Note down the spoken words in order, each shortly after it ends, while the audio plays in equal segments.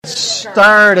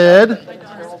started.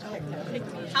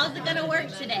 How's it going to work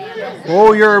today?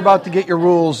 Oh, you're about to get your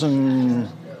rules and...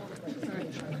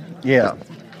 Yeah.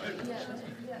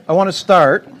 I want to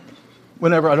start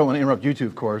whenever... I don't want to interrupt you two,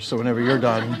 of course, so whenever you're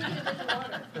done...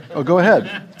 Oh, go ahead.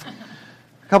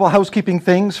 A couple of housekeeping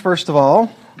things, first of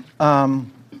all.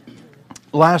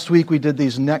 Last week we did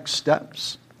these next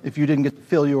steps. If you didn't get to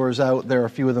fill yours out, there are a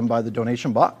few of them by the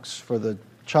donation box for the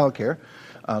childcare.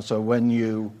 So when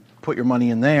you put your money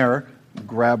in there,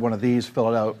 grab one of these,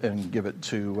 fill it out, and give it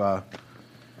to...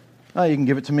 you can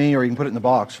give it to me, or you can put it in the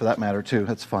box, for that matter, too.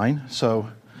 That's fine. So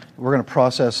we're going to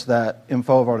process that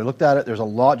info. I've already looked at it. There's a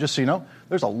lot, just so you know,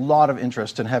 there's a lot of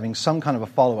interest in having some kind of a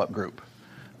follow-up group.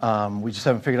 We just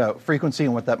haven't figured out frequency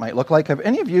and what that might look like. Have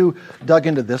any of you dug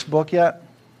into this book yet?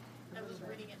 I was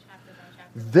reading it chapter by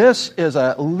chapter. This is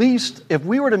at least, if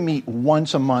we were to meet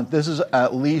once a month, this is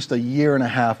at least a year and a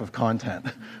half of content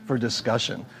for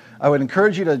discussion. I would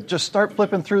encourage you to just start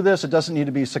flipping through this. It doesn't need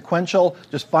to be sequential.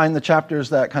 Just find the chapters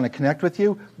that kind of connect with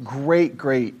you. Great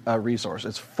resource.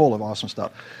 It's full of awesome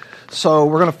stuff. So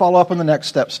we're going to follow up on the next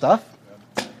step stuff.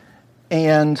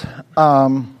 And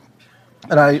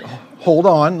I hold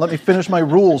on. Let me finish my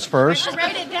rules first.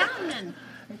 Write it down then.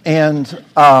 And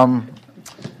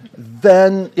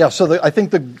then, yeah, so I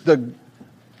think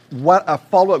what a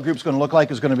follow-up group is going to look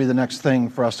like is going to be the next thing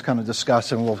for us to kind of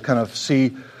discuss, and we'll kind of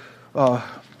see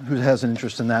who has an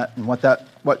interest in that and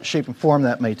what shape and form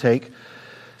that may take.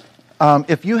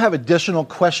 If you have additional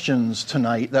questions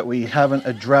tonight that we haven't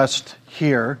addressed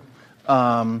here,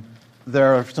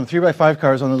 there are some 3x5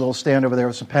 cards on the little stand over there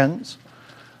with some pens.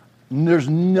 There's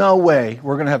no way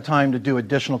we're going to have time to do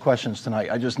additional questions tonight.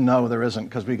 I just know there isn't,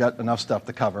 because we got enough stuff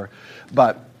to cover.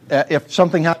 But if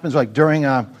something happens like during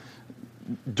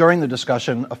the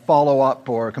discussion, a follow-up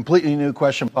or a completely new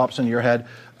question pops into your head,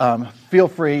 feel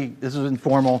free. This is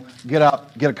informal. Get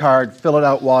up, get a card, fill it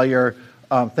out while you're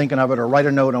thinking of it, or write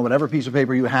a note on whatever piece of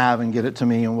paper you have and get it to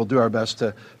me, and we'll do our best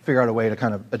to figure out a way to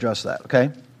kind of address that,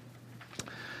 okay?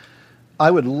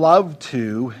 I would love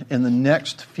to, in the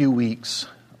next few weeks,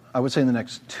 I would say in the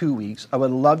next 2 weeks, I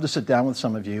would love to sit down with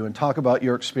some of you and talk about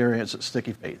your experience at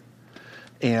Sticky Faith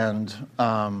and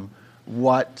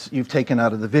what you've taken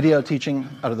out of the video teaching,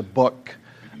 out of the book,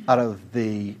 out of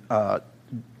the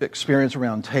experience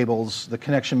around tables, the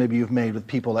connection maybe you've made with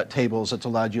people at tables that's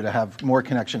allowed you to have more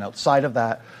connection outside of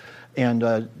that,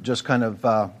 and just kind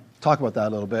of talk about that a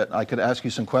little bit. I could ask you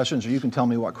some questions, or you can tell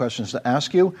me what questions to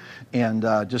ask you, and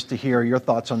just to hear your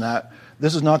thoughts on that.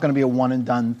 This is not going to be a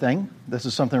one-and-done thing. This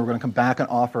is something we're going to come back and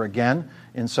offer again,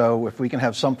 and so if we can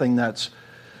have something that's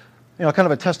kind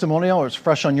of a testimonial, or it's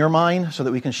fresh on your mind, so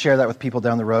that we can share that with people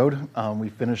down the road. We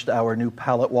finished our new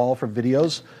palette wall for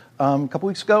videos a couple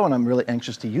weeks ago, and I'm really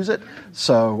anxious to use it.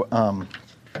 So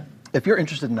if you're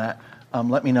interested in that,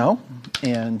 let me know.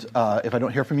 And if I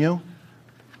don't hear from you,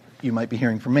 you might be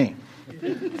hearing from me.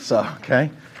 So,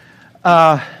 okay.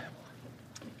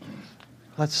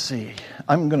 Let's see.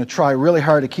 I'm going to try really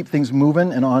hard to keep things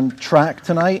moving and on track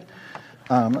tonight.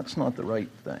 That's not the right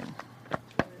thing.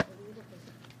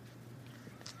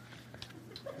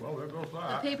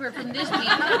 The paper from this week,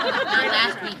 not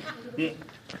last week.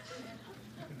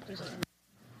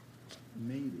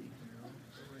 Maybe.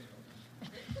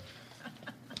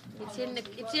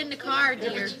 It's in the car,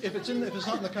 dear. If it's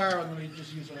not in the car, I'm going to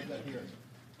just use what I've got here.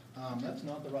 That's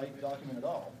not the right document at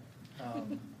all.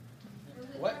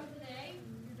 What?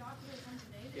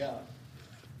 Yeah.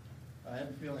 I have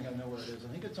a feeling I know where it is. I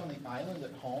think it's on the island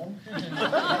at home.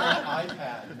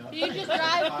 iPad.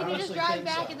 Can you just drive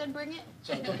back and then bring it?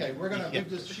 So it's okay.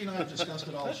 She and I have discussed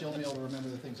it all. She'll be able to remember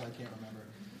the things I can't remember.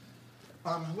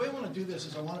 The way I want to do this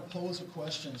is I want to pose the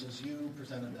questions as you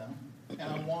presented them, and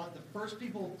I want the first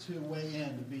people to weigh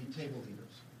in to be table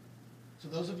leaders. So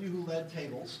those of you who led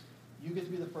tables, you get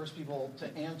to be the first people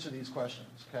to answer these questions,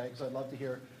 okay? Because I'd love to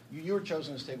hear, you were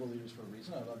chosen as table leaders for a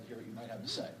reason. I'd love to hear what you might have to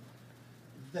say.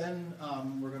 Then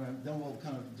we'll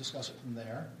kind of discuss it from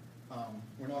there.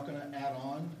 We're not going to add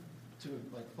on to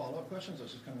follow-up questions.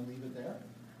 Let's just kind of leave it there.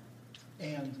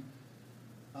 And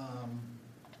I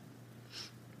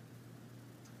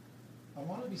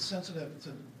want to be sensitive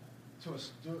to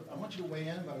us. I want you to weigh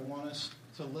in, but I want us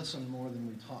to listen more than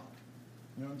we talk.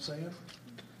 You know what I'm saying?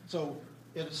 So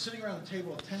if it's sitting around a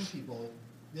table of 10 people,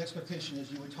 the expectation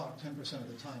is you would talk 10% of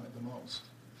the time at the most.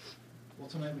 Well,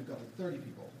 tonight we've got 30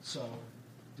 people, so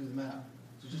do the math.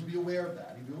 So just be aware of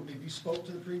that. If you spoke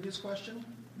to the previous question,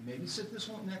 maybe sit this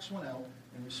next one out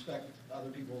and respect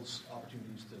other people's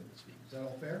opportunities to speak. Is that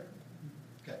all fair?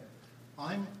 Okay.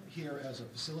 I'm here as a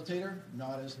facilitator,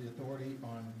 not as the authority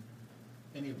on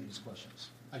any of these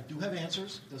questions. I do have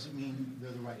answers, doesn't mean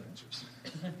they're the right answers.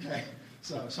 Okay?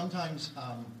 So sometimes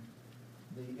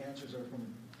the answers are from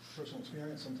personal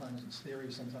experience, sometimes it's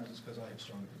theory, sometimes it's because I have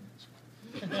strong opinions.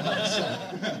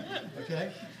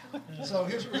 Okay? So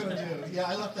here's what we're going to do. Yeah,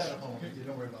 I left that at home.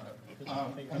 Don't worry about it.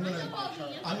 I'm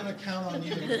going to count on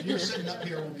you. If you're sitting up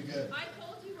here, we'll be good. I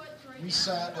told you what to write We down.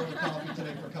 sat over coffee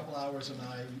today for a couple hours, and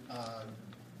I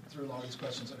threw a lot of these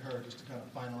questions at her just to kind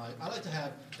of finalize. I like to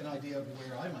have an idea of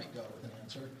where I might go with an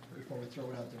answer before we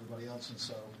throw it out to everybody else, and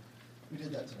so we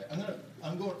did that today.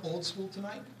 I'm going old school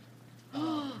tonight.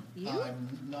 You? I'm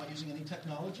not using any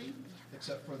technology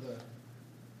except for the.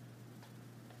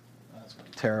 That's gonna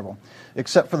be terrible.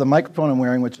 Except for the microphone I'm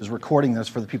wearing, which is recording this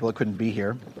for the people that couldn't be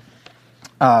here.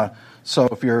 So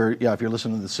if you're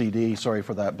listening to the CD, sorry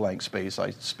for that blank space. I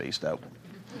spaced out.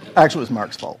 Actually, it was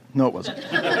Mark's fault. No, it wasn't.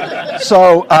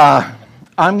 So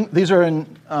these are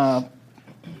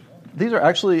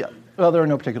actually, well, they're in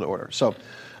no particular order. So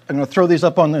I'm going to throw these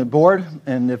up on the board,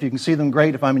 and if you can see them,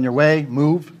 great. If I'm in your way,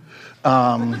 move.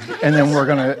 And then we're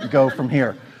going to go from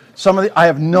here. I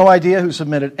have no idea who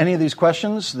submitted any of these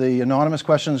questions. The anonymous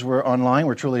questions were online,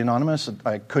 were truly anonymous.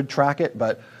 I could track it,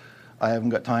 but I haven't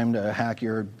got time to hack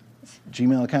your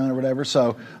Gmail account or whatever.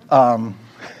 So,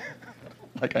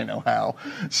 like I know how.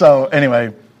 So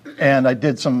anyway, and I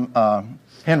did some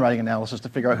handwriting analysis to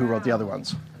figure out who wrote the other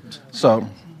ones. So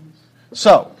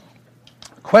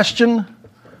question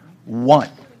 1.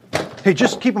 Hey,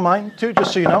 just keep in mind, too,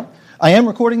 just so you know, I am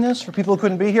recording this for people who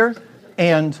couldn't be here,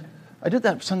 and I did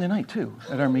that Sunday night, too,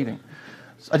 at our meeting.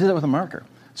 I did that with a marker.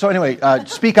 So anyway,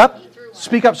 speak up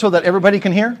so that everybody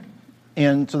can hear,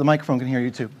 and so the microphone can hear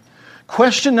you, too.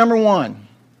 Question number 1.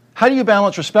 How do you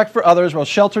balance respect for others while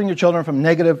sheltering your children from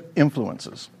negative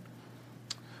influences?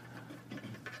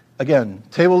 Again,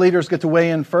 table leaders get to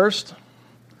weigh in first,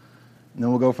 and then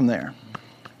we'll go from there.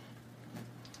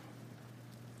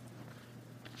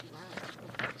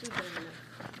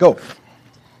 Go.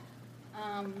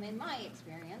 In my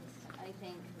experience, I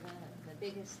think the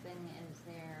biggest thing is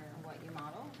what you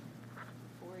model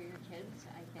for your kids.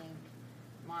 I think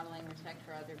modeling respect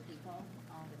for other people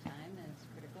all the time is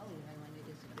critical, even when you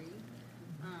disagree.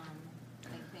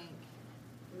 I think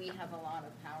we have a lot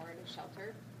of power to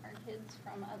shelter our kids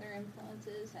from other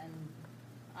influences, and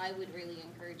I would really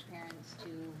encourage parents to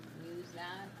use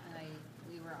that.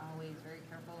 We were always very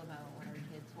careful about what our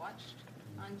kids watched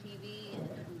on TV and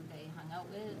who they hung out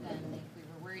with, and if we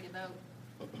were worried about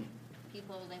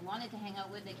people they wanted to hang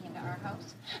out with, they came to our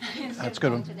house instead That's of good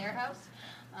going one. to their house.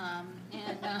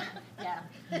 Yeah,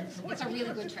 it's a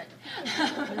really good trick.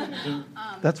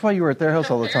 That's why you were at their house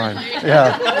all the time.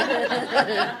 Yeah.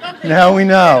 Now we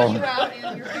know. You're out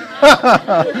and you're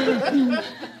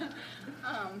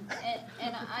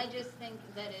and I just think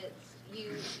that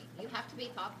you have to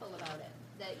be thoughtful about it.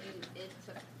 That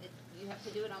you have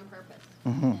to do it on purpose.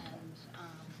 Mm-hmm. And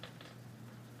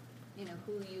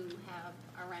who you have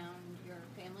around your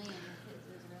family and your kids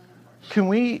is really important. Can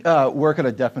we work at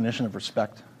a definition of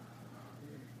respect?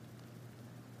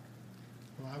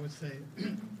 Well, I would say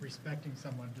respecting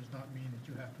someone does not mean that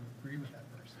you have to agree with that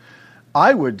person.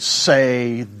 I would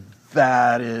say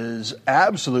that is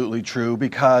absolutely true,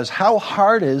 because how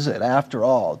hard is it, after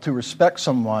all, to respect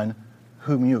someone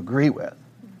whom you agree with?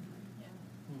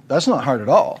 That's not hard at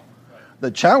all.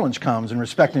 The challenge comes in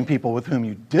respecting people with whom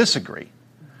you disagree.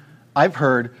 I've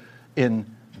heard in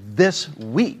this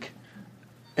week,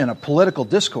 in a political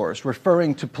discourse,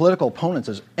 referring to political opponents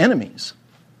as enemies.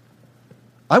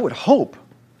 I would hope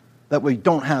that we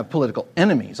don't have political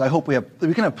enemies. I hope we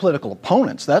can have political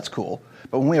opponents. That's cool.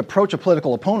 But when we approach a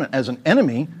political opponent as an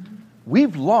enemy,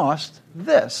 we've lost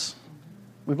this.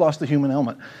 We've lost the human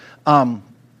element.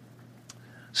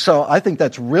 So I think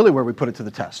that's really where we put it to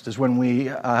the test, is when we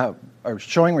are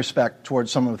showing respect towards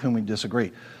someone with whom we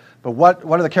disagree. But what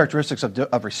are the characteristics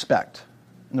of respect?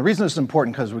 And the reason this is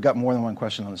important, because we've got more than one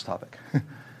question on this topic. I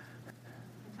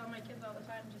tell my kids all the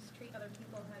time, just treat other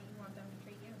people how you want them to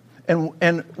treat you.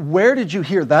 And where did you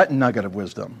hear that nugget of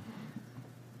wisdom?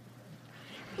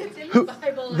 It's in the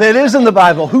Bible. That is in the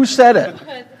Bible. Who said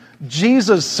it?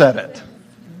 Jesus said it.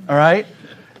 All right?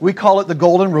 We call it the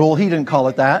golden rule. He didn't call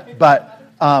it that. But,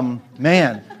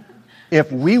 man,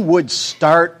 if we would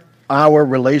start our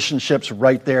relationships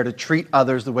right there to treat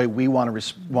others the way we want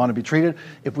to be treated,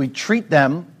 if we treat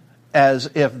them as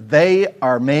if they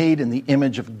are made in the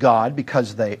image of God,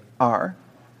 because they are,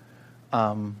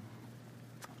 it'll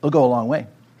go a long way.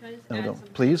 Can I just There we add go.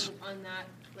 something Please. on that?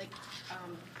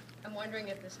 I'm wondering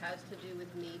if this has to do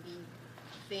with maybe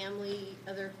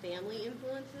other family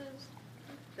influences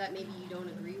that maybe you don't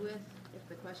agree with, if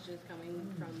the question is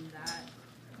coming from that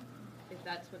if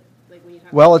that's what, like, when you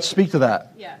talk Well, about let's speak to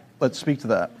that. Yeah. Let's speak to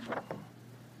that.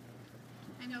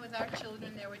 I know with our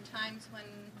children, there were times when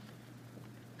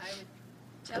I would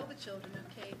tell the children,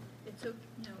 okay, it's,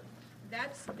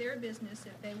 that's their business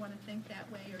if they want to think that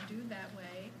way or do that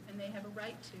way, and they have a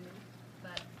right to,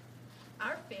 but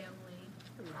our family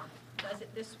does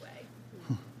it this way.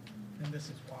 And this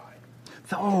is why.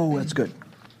 Oh, that's good.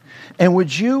 And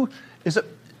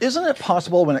isn't it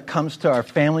possible when it comes to our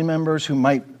family members who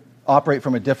might operate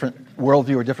from a different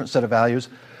worldview or different set of values,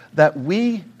 that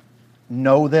we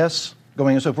know this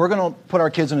going in? So if we're going to put our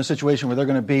kids in a situation where they're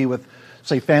going to be with,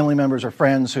 say, family members or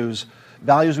friends whose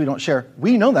values we don't share,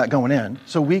 we know that going in.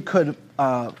 So we could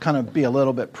kind of be a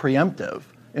little bit preemptive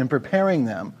in preparing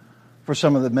them for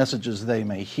some of the messages they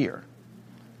may hear.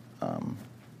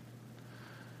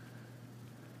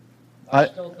 I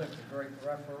still think the great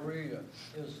referee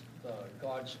is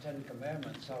God's Ten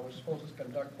Commandments, how we're supposed to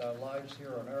conduct our lives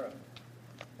here on earth.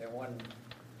 And when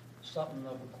something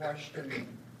of a question,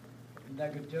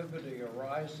 negativity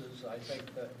arises, I think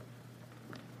that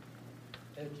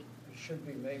it should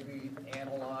be maybe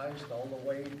analyzed all the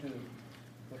way to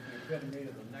what the epitome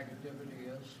of the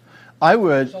negativity is. I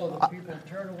would. So that people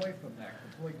turn away from that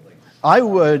completely. I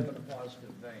would. In a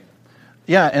positive vein.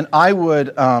 Yeah, and I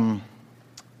would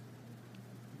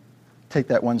take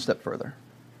that one step further.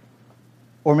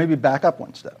 Or maybe back up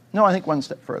one step. No, I think one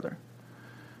step further.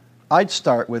 I'd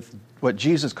start with what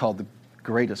Jesus called the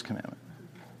greatest commandment.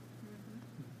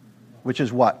 Which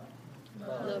is what?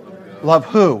 Love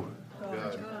who?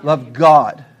 God. Love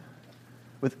God.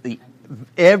 With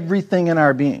everything in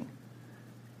our being.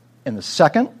 And the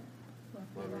second?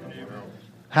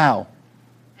 How?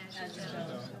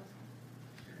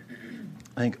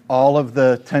 I think all of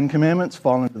the 10 Commandments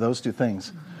fall into those two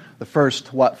things. The first,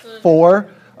 4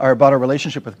 are about our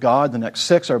relationship with God. The next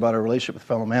 6 are about our relationship with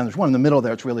fellow man. There's one in the middle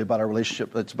there. It's really about our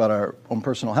relationship. It's about our own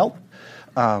personal health.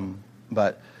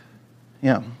 But,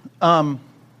 yeah.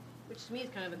 Which to me is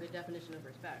kind of a good definition of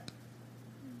respect.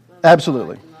 Loving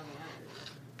Absolutely. God and loving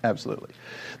others. Absolutely.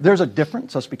 There's a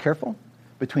difference, let's be careful,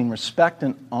 between respect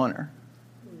and honor.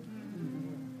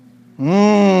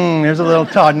 There's a little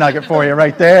Todd nugget for you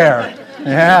right there.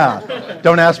 Yeah.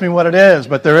 Don't ask me what it is,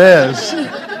 but there is.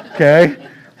 Okay?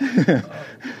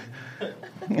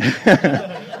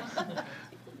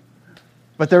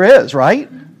 But there is, right?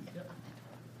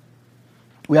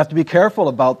 We have to be careful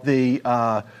about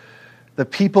the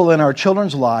people in our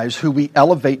children's lives who we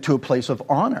elevate to a place of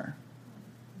honor.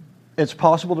 It's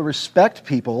possible to respect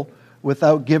people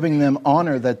without giving them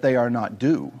honor that they are not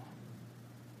due.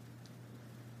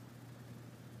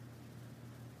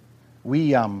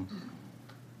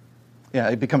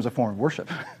 It becomes a form of worship,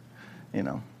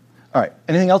 All right,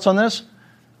 anything else on this?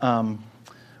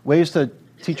 Ways to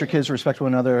teach your kids to respect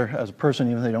one another as a person,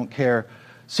 even if they don't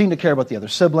seem to care about the other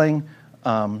sibling.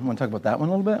 Want to talk about that one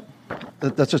a little bit?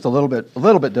 That's just a little bit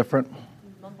different. You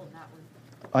mumbled that one.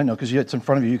 I know, because it's in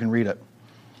front of you, you can read it.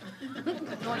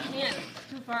 No, I can't.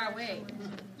 It's too far away.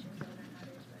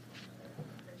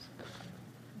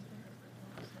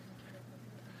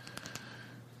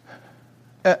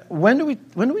 When do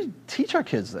we teach our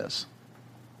kids this?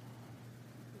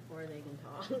 Before they can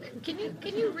talk. Can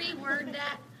you reword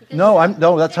that? Because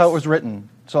No, that's how it was written.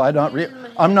 So I'm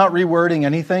not rewording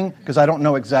anything because I don't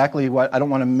know exactly what. I don't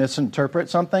want to misinterpret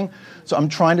something. So I'm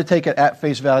trying to take it at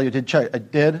face value. I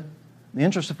did, in the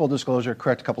interest of full disclosure,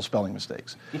 correct a couple spelling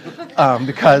mistakes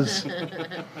because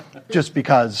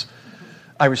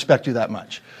I respect you that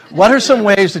much. What are some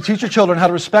ways to teach your children how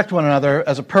to respect one another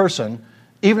as a person,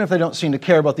 even if they don't seem to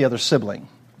care about the other sibling?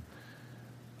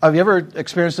 Have you ever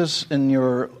experienced this in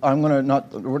your? We're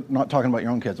not talking about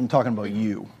your own kids. I'm talking about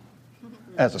you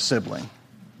as a sibling.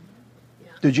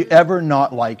 Did you ever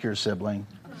not like your sibling?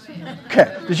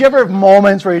 Okay. Did you ever have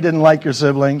moments where you didn't like your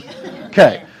sibling?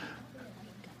 Okay.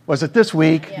 Was it this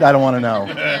week? I don't want to know.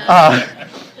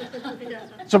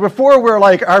 So before we're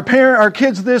like, our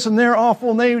kids this and they're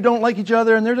awful and they don't like each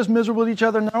other and they're just miserable with each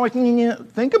other. Now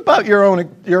think about your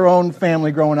own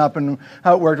family growing up and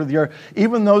how it worked with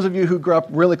even those of you who grew up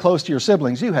really close to your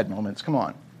siblings, you had moments. Come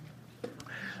on.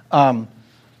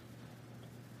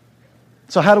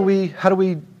 So how do we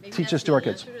Maybe teach this that's to our the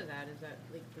kids? answer to that is that,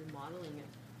 like, through modeling it,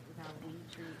 with how we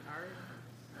treat our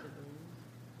siblings.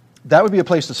 That would be a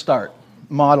place to start.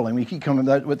 Modeling. We keep coming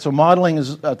that. So modeling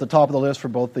is at the top of the list for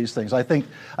both these things. I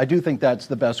do think that's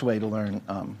the best way to learn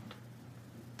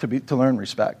to learn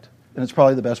respect, and it's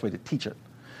probably the best way to teach it.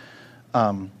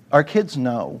 Our kids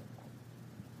know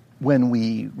when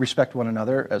we respect one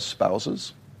another as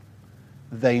spouses.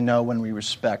 They know when we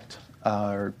respect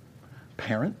our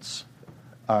parents,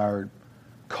 our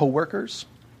coworkers,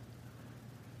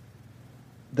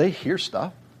 they hear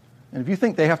stuff. And if you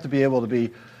think they have to be able to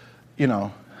be,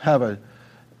 have a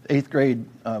 8th grade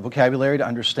vocabulary to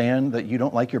understand that you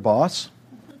don't like your boss,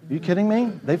 are you kidding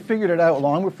me? They figured it out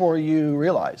long before you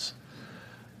realize.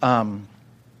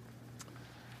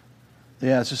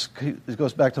 It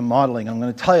goes back to modeling. I'm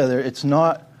going to tell you, it's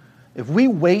not, if we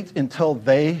wait until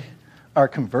they are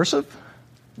conversive,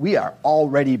 we are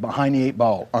already behind the 8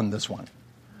 ball on this one.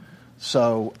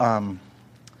 So,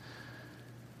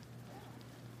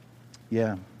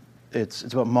 it's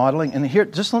about modeling. And here,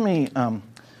 just let me,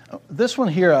 this one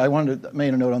here, I wanted to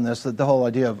make a note on this, that the whole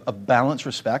idea of balanced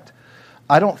respect.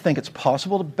 I don't think it's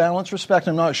possible to balance respect.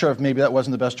 I'm not sure if maybe that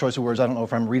wasn't the best choice of words. I don't know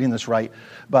if I'm reading this right.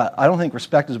 But I don't think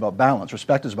respect is about balance.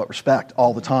 Respect is about respect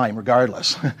all the time,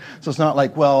 regardless. So it's not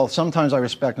like, well, sometimes I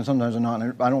respect and sometimes I'm not.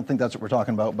 And I don't think that's what we're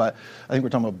talking about. But I think we're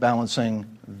talking about balancing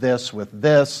this with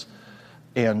this.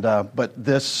 And but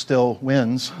this still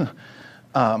wins.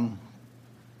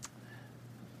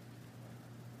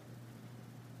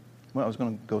 Well, I was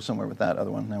going to go somewhere with that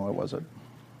other one. Now, what was it?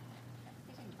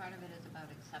 I think part of it is about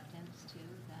acceptance, too,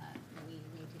 that we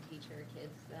need to teach our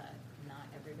kids that not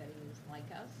everybody is like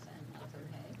us, and that's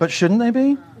okay. But shouldn't they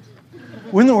be?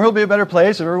 Wouldn't the world be a better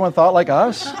place if everyone thought like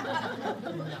us? Not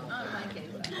in my case,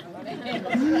 I don't know what it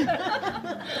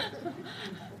is.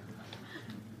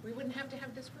 We wouldn't have to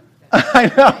have this group then.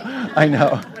 I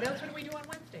know. What else would we do on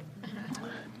Wednesday?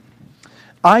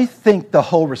 I think the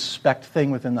whole respect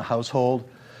thing within the household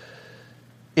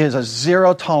is a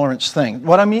zero tolerance thing.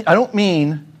 What I mean, I don't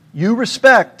mean you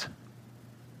respect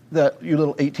that you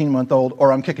little 18-month-old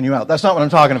or I'm kicking you out. That's not what I'm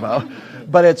talking about.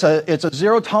 But it's a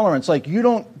zero tolerance. Like you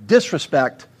don't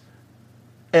disrespect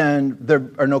and there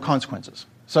are no consequences.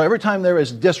 So every time there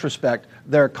is disrespect,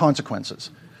 there are consequences.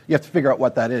 You have to figure out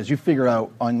what that is. You figure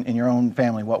out in your own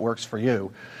family what works for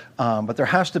you. But there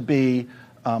has to be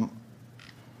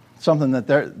something that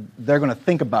they're going to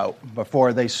think about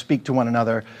before they speak to one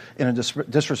another in a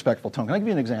disrespectful tone. Can I give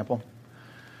you an example?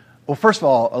 Well, first of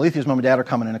all, Alethea's mom and dad are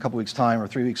coming in a couple weeks' time or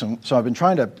 3 weeks, and so I've been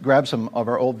trying to grab some of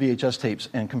our old VHS tapes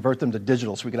and convert them to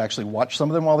digital so we could actually watch some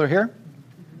of them while they're here.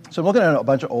 So I'm looking at a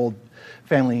bunch of old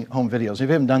family home videos. If you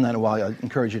haven't done that in a while, I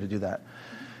encourage you to do that.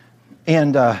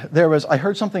 And I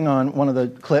heard something on one of the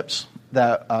clips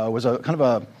that was a kind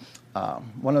of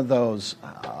one of those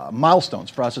milestones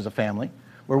for us as a family,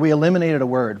 where we eliminated a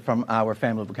word from our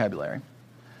family vocabulary.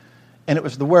 And it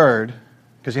was the word,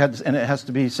 because and it has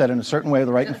to be said in a certain way with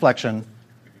the right inflection,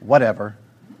 whatever.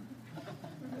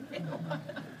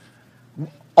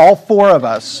 All 4 of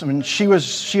us, I mean, she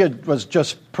was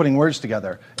just putting words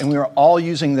together, and we were all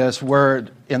using this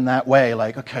word in that way,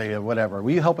 like, okay, whatever.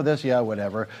 Will you help with this? Yeah,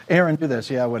 whatever. Aaron, do this?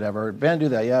 Yeah, whatever. Ben, do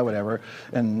that? Yeah, whatever.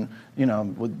 And,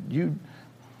 would you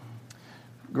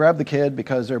grab the kid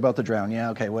because they're about to drown?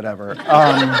 Yeah, okay, whatever.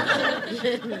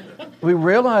 We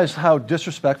realized how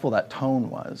disrespectful that tone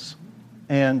was.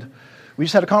 And we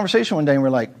just had a conversation one day, and we're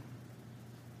like,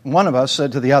 one of us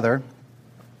said to the other,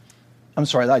 I'm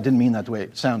sorry, I didn't mean that the way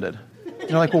it sounded.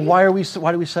 Like, well, why do we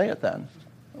say it then?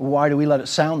 Why do we let it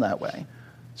sound that way?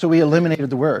 So we eliminated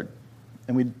the word,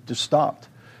 and we just stopped.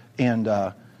 And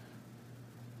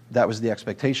that was the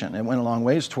expectation. It went a long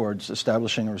ways towards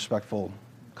establishing a respectful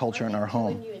culture in our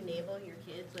home. When you enable your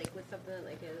kids, like with something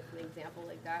like an example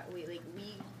like that, we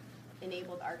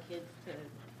enabled our kids to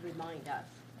remind us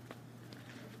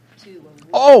to.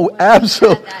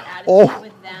 Absolutely. That attitude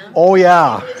with them. Oh,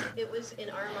 yeah. It was in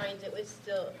our minds. It was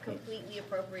still completely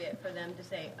appropriate for them to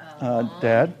say,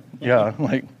 Dad? Yeah,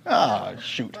 like,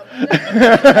 shoot.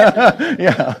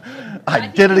 Yeah,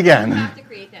 I did it again. You have to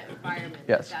create that environment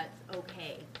Yes. that's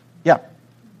okay. Yeah.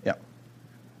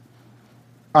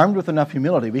 Armed with enough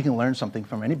humility, we can learn something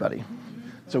from anybody.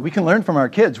 So we can learn from our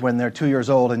kids when they're 2 years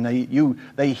old and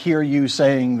they hear you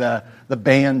saying the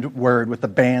banned word with the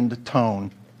banned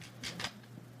tone.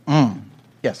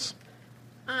 Yes.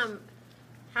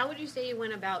 How would you say you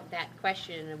went about that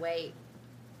question in a way,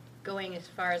 going as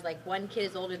far as like one kid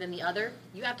is older than the other?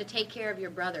 You have to take care of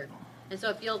your brother. And so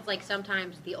it feels like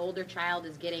sometimes the older child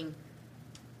is getting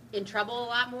in trouble a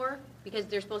lot more because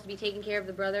they're supposed to be taking care of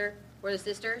the brother or the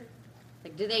sister.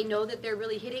 Like, do they know that they're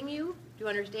really hitting you? Do you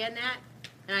understand that?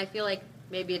 And I feel like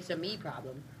maybe it's a me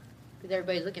problem because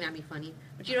everybody's looking at me funny.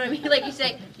 But you know what I mean? Like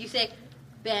you say,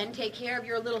 Ben, take care of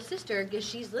your little sister because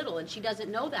she's little and she doesn't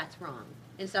know that's wrong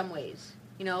in some ways.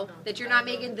 That you're not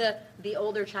making the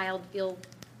older child feel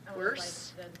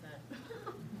worse.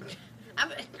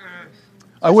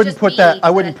 I wouldn't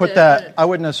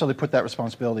necessarily put that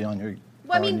responsibility on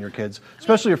your kids,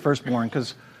 especially your firstborn,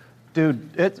 because,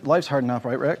 dude, life's hard enough,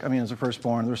 right, Rick? I mean, as a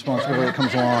firstborn, the responsibility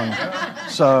comes along.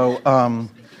 So,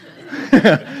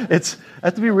 It's I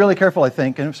have to be really careful, I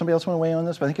think. And if somebody else want to weigh in on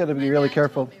this, but I think you have to be really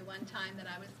careful. My dad told me one time that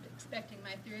I was expecting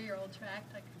my 3-year-old to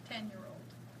act like a 10-year-old,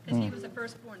 because he was the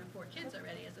firstborn of 4 kids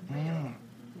already as a 3-year-old.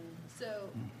 So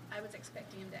I was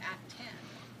expecting him to act 10.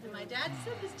 And my dad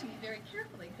said this to me very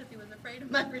carefully because he was afraid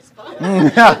of my response.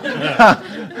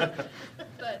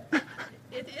 But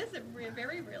it is a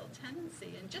very real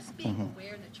tendency, and just being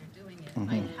aware that you're doing it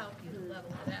might help you to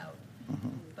level it out.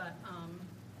 But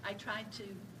I tried to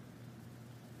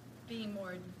be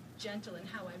more gentle in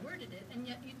how I worded it, and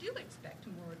yet you do expect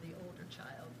more of the older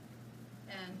child.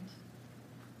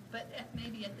 But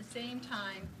maybe at the same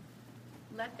time,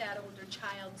 let that older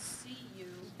child see you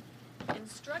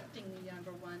instructing the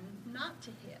younger one not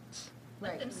to hit.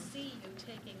 Let them see you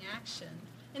taking action.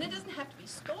 And it doesn't have to be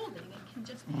scolding, it can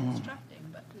just be instructing.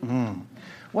 But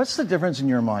What's the difference in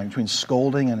your mind between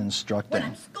scolding and instructing?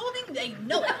 when I'm scolding, they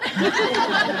know it.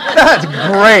 That's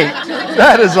great.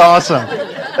 That is awesome.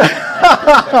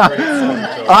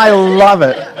 I love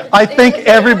it. I think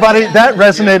everybody, that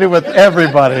resonated with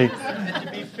everybody. To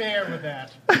be fair with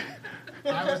that,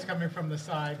 I was coming from the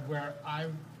side where I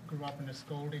grew up in a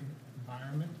scolding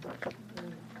environment,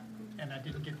 and I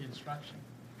didn't get the instruction.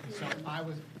 And so I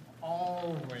was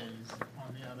always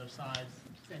on the other side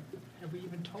saying, have we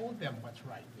even told them what's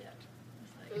right yet?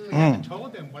 If we haven't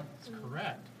told them what's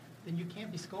correct, then you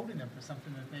can't be scolding them for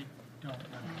something that they don't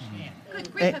understand.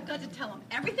 Good grief, I've got to tell them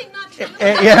everything not to do.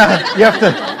 Yeah, you have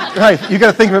to, right, you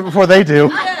got to think of it before they do.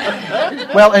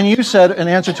 Well, and you said in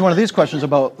answer to one of these questions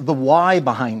about the why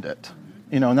behind it,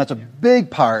 and that's a big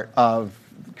part of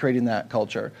creating that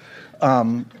culture.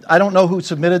 I don't know who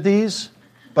submitted these,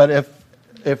 but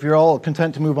if you're all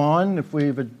content to move on, if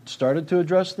we've started to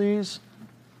address these,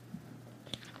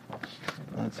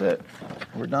 that's it.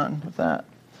 We're done with that.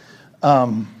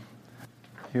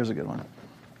 Here's a good one.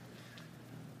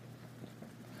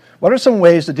 What are some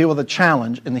ways to deal with a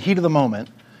challenge in the heat of the moment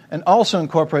and also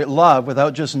incorporate love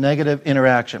without just negative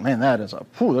interaction? Man, there's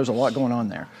a lot going on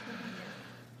there.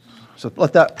 So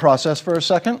let that process for a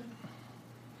second.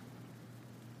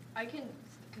 I can,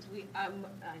 because I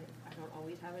don't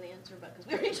always have an answer, but because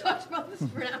we already talked about this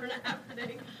for an hour and a half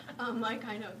today, I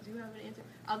kind of do have an answer.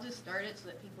 I'll just start it so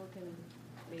that people can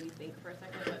maybe think for a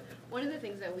second. But one of the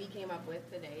things that we came up with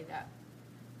today that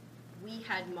we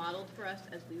had modeled for us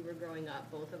as we were growing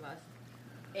up, both of us,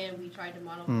 and we tried to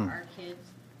model for our kids,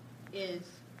 is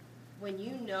when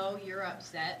you know you're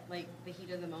upset, like the heat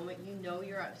of the moment, you know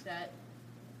you're upset,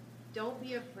 don't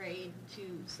be afraid to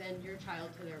send your child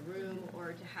to their room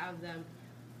or to have them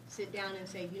sit down and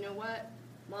say, you know what,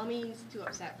 mommy's too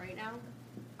upset right now.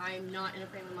 I'm not in a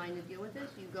frame of mind to deal with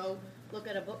this. You go look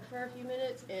at a book for a few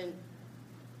minutes and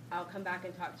I'll come back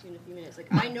and talk to you in a few minutes. Like,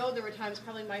 I know there were times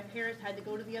probably my parents had to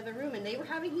go to the other room and they were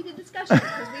having heated discussions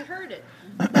because we heard it.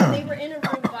 But they were in a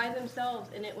room by themselves,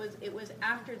 and it was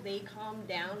after they calmed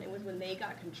down, it was when they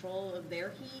got control of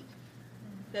their heat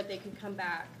that they could come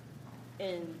back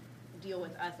and deal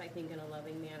with us, I think, in a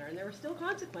loving manner. And there were still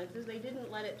consequences. They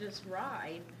didn't let it just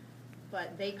ride,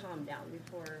 but they calmed down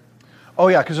before. Oh,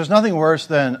 yeah, because there's nothing worse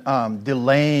than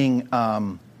delaying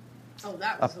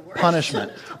That was the worst.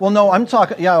 punishment. Well, no, I'm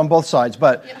talking, on both sides.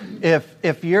 But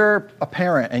if you're a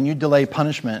parent and you delay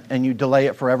punishment and you delay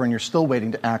it forever and you're still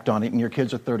waiting to act on it and your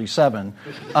kids are 37,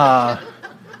 you know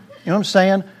what I'm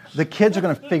saying? The kids are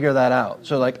going to figure that out.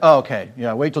 So like, okay,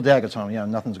 wait till Dad gets home.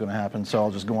 Nothing's going to happen, so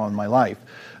I'll just go on with my life.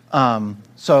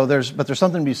 So there's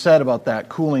something to be said about that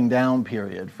cooling down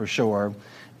period for sure.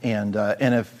 And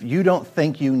if you don't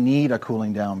think you need a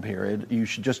cooling down period, you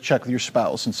should just check with your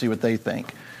spouse and see what they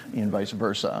think, and vice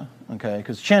versa. Okay,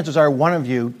 because chances are one of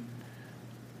you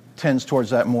tends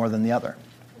towards that more than the other.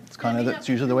 It's that's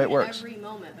usually the way it works. Every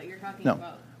moment, but you're talking No,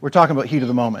 about. we're talking about heat of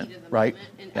the moment, right?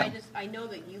 And Yeah. I know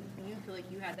that you feel like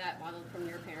you had that modeled from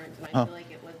your parents, and I feel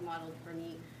like it was modeled for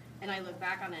me. And I look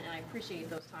back on it, and I appreciate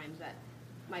those times that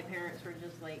my parents were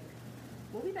just like,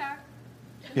 "We'll be back."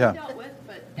 Yeah. Dealt with,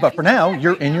 But for now,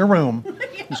 you're in your room.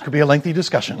 Yeah. This could be a lengthy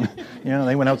discussion.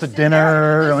 They went out to Sit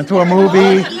dinner, there, went to a listen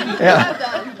movie. to all Yeah.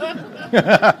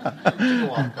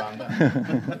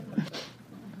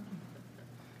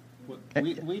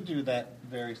 the We do that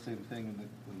very same thing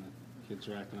when the kids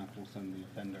are acting up. We'll send the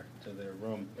offender to their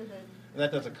room. And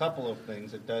that does a couple of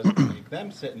things. It does make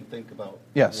them sit and think about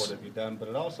what have you done, but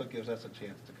it also gives us a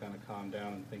chance to kind of calm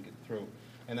down and think it through.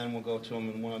 And then we'll go to them,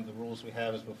 and one of the rules we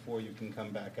have is before you can come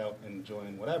back out and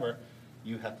join whatever,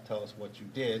 you have to tell us what you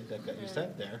did that got you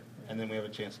sent there, and then we have a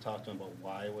chance to talk to them about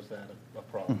why was that a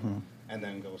problem, and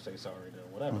then go say sorry to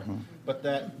whatever. But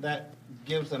that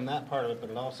gives them that part of it, but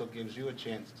it also gives you a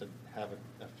chance to have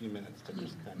a few minutes to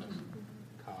just kind of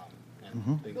calm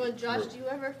think Well, Josh, through. do you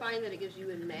ever find that it gives you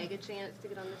and Meg a chance to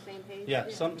get on the same page? Yeah,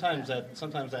 sometimes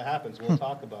that happens. We'll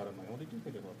talk about it. I'm like, what did you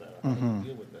think about that? How do you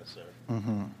deal with this? Or,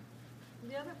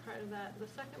 The other part of that, the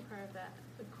second part of that,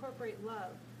 incorporate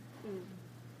love. Mm.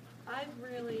 I've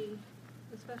really,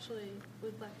 especially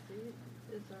with Lexi,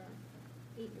 is our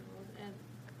 8-year-old, and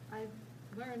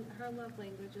I've learned her love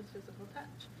language is physical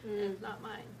touch, and it's not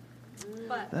mine.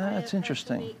 But That's I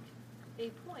interesting. have to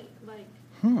make a point, like,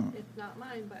 it's not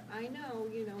mine, but I know,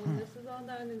 when this is all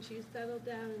done and she's settled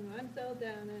down and I'm settled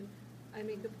down, and I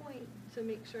make a point to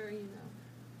make sure,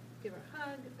 give her a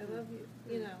hug, I love you,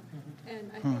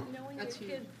 And I think knowing That's your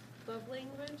huge. kids' love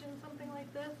language in something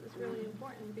like this is really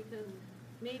important, because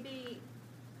maybe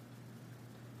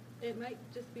it might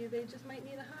just be they just might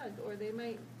need a hug, or they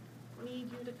might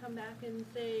need you to come back and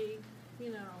say,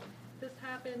 this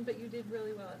happened, but you did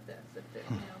really well at this. If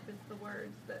it's the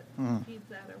words that feeds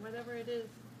that, or whatever it is.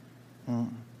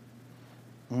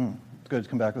 It's good to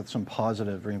come back with some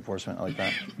positive reinforcement like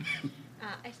that.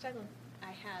 I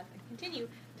have, and continue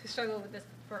to struggle with this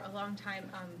for a long time.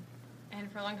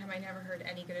 And for a long time, I never heard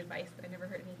any good advice. I never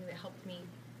heard anything that helped me,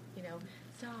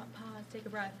 stop, pause, take a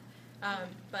breath.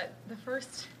 But the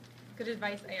first good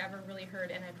advice I ever really heard,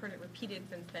 and I've heard it repeated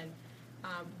since then,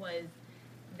 was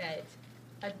that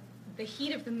the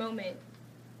heat of the moment,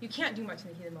 you can't do much in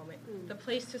the heat of the moment. The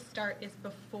place to start is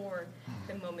before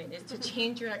the moment, is to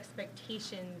change your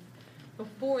expectations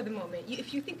before the moment.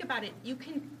 If you think about it, you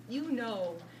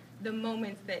know the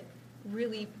moments that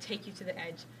really take you to the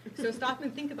edge. So stop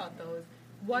and think about those.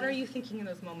 What are you thinking in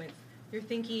those moments? You're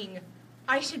thinking,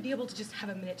 I should be able to just have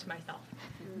a minute to myself.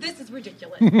 This is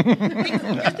ridiculous. You're thinking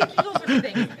those sort of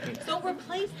things. So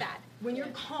replace that. When you're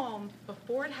calm,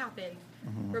 before it happens,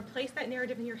 replace that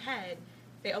narrative in your head.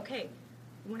 Say, okay,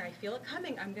 when I feel it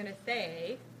coming, I'm going to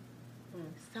say,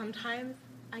 sometimes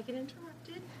I get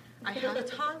interrupted. I have a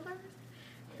toddler.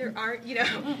 There are,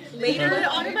 later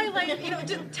on in my life,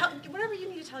 just tell, whatever you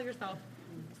need to tell yourself.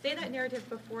 Say that narrative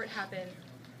before it happens.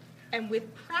 And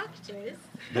with practice,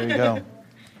 There you go.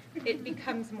 it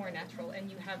becomes more natural,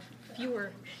 and you have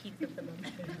fewer heats of the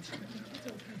moment.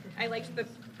 I liked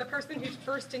the person who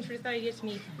first introduced that idea to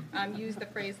me used the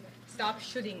phrase, stop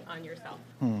shoulding on yourself.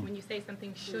 When you say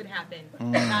something should happen,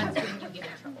 that's when you get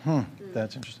in trouble.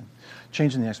 That's interesting.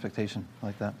 Changing the expectation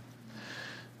like that.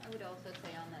 I would also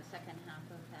say on the second half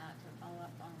of that, to follow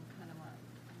up on kind of what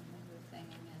Meg was saying,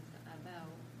 is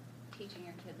about teaching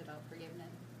your kids about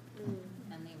forgiveness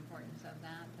and the importance of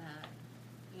that that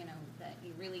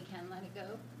you really can let it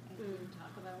go and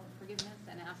talk about forgiveness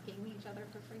and asking each other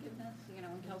for forgiveness.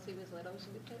 When Kelsey was little, she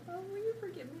would say, "Oh, will you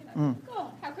forgive me?" And I was like,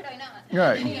 "Oh, how could I not?"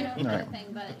 Right. Kind of thing.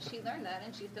 But she learned that,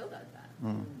 and she still does that.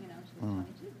 She's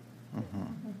 22.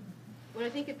 Well, I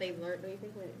think if they learn, don't you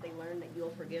think when they learn that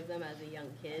you'll forgive them as a young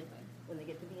kid, when they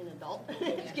get to be an adult,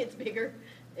 it gets bigger.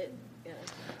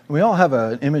 We all have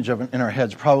an image in our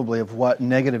heads probably of what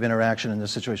negative interaction in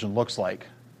this situation looks like.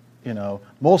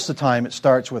 Most of the time it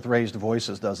starts with raised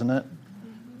voices, doesn't it?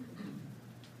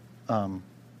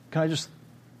 Can I just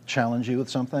challenge you with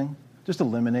something? Just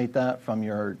eliminate that from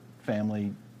your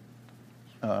family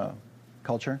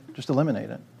culture. Just eliminate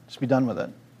it. Just be done with it.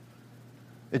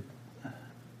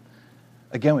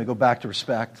 Again, we go back to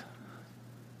respect.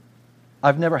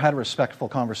 I've never had a respectful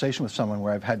conversation with someone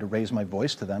where I've had to raise my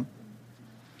voice to them.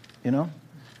 And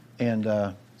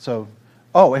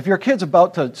if your kid's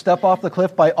about to step off the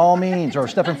cliff, by all means, or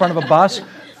step in front of a bus,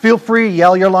 feel free,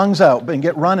 yell your lungs out and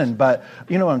get running. But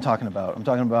you know what I'm talking about. I'm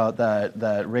talking about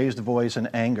that raised voice and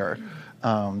anger.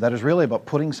 That is really about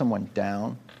putting someone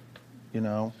down.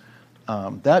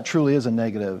 That truly is a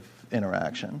negative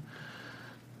interaction.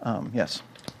 Yes.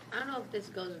 I don't know if this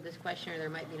goes with this question, or there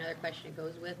might be another question it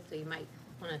goes with, so you might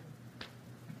want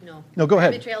to, No, go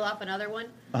ahead. trail off another one.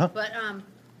 Uh-huh. But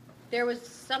there was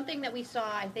something that we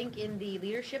saw, I think, in the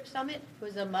leadership summit. It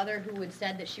was a mother who had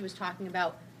said that she was talking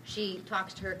about, she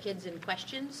talks to her kids in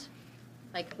questions.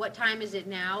 Like, what time is it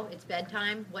now? It's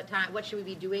bedtime. What should we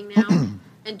be doing now?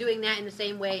 And doing that in the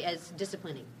same way as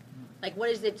disciplining. Like, what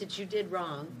is it that you did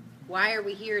wrong? Why are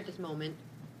we here at this moment?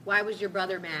 Why was your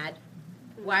brother mad?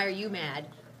 Why are you mad?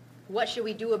 What should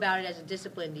we do about it as a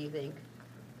discipline, do you think?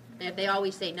 And if they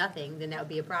always say nothing, then that would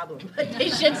be a problem. But they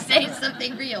should say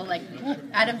something real. Like,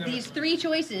 out of these 3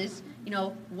 choices,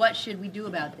 what should we do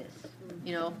about this?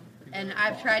 And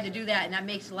I've tried to do that, and that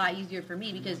makes it a lot easier for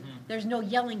me because there's no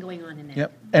yelling going on in there.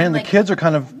 Yep. And the kids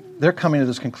are they're coming to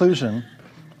this conclusion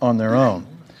on their own.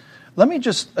 Let me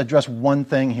just address one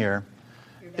thing here.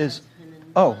 Do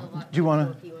you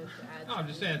want to? No, I'm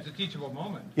just saying it's a teachable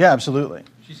moment. Yeah, absolutely.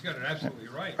 She's got it absolutely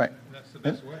right. Right. That's the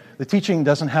best way. The teaching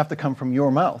doesn't have to come from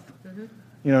your mouth.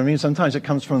 You know what I mean? Sometimes it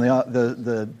comes from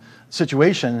the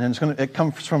situation, and it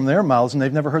comes from their mouths, and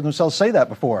they've never heard themselves say that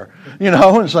before. You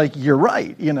know, and it's like, you're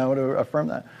right, you know, to affirm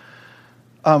that.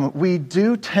 We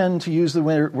do tend to use the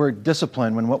word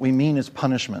discipline when what we mean is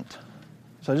punishment.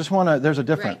 So I just want to, there's a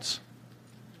difference.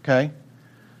 Right. Okay?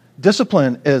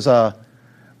 Discipline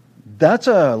that's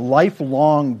a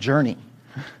lifelong journey.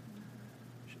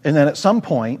 And then at some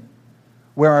point,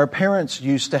 where our parents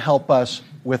used to help us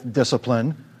with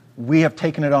discipline, we have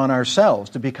taken it on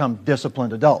ourselves to become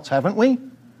disciplined adults, haven't we?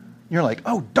 You're like,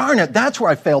 oh, darn it, that's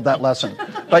where I failed that lesson.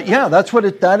 But yeah,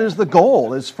 that is the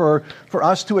goal, is for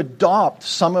us to adopt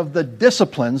some of the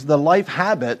disciplines, the life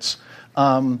habits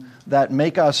that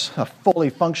make us a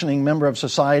fully functioning member of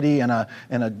society and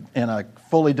a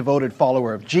fully devoted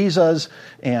follower of Jesus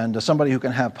and somebody who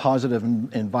can have positive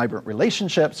and vibrant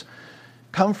relationships,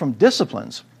 come from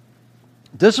disciplines.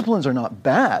 Disciplines are not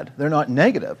bad. They're not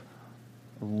negative.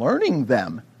 Learning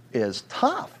them is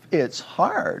tough. It's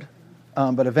hard,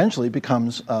 but eventually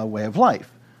becomes a way of life.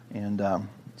 And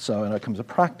it becomes a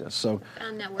practice. So,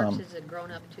 found that works as a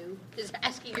grown-up, too. Just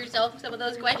asking yourself some of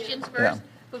those questions first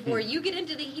before you get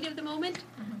into the heat of the moment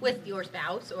with your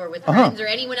spouse or with friends or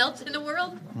anyone else in the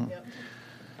world. Yep.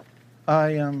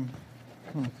 I'm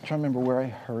trying to remember where I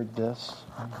heard this.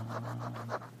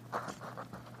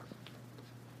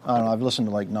 I don't know, I've listened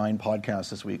to like 9 podcasts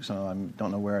this week, so I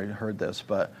don't know where I heard this,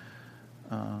 but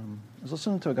I was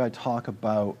listening to a guy talk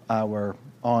about our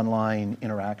online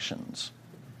interactions,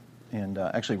 and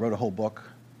actually wrote a whole book.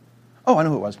 Oh, I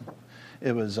know who it was.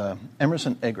 It was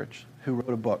Emerson Eggerichs, who wrote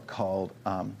a book called,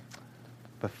 I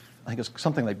think it's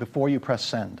something like Before You Press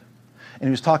Send. And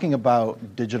he was talking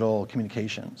about digital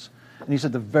communications. And he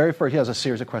said he has a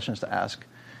series of questions to ask.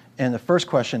 And the first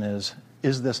question is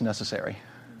this necessary?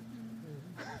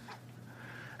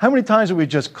 How many times would we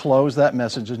just close that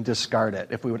message and discard it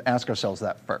if we would ask ourselves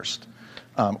that first?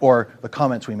 Or the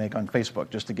comments we make on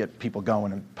Facebook just to get people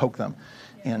going and poke them.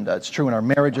 And it's true in our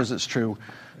marriages, it's true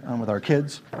with our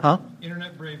kids. Huh?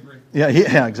 Internet bravery.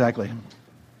 Yeah, exactly.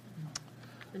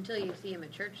 Until you see him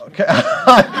at church. Okay.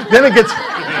 then it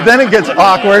gets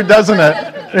awkward, doesn't it?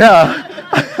 Yeah.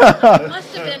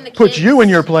 Must have been the Put kids you in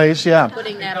your place, yeah.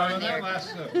 putting that on there. That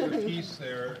last piece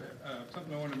there,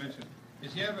 something I want to mention,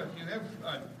 is you have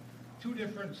two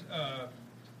different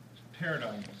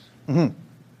paradigms. Mm-hmm.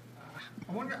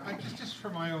 I wonder, just for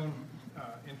my own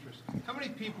interest, how many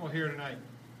people here tonight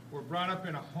were brought up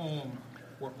in a home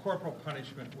where corporal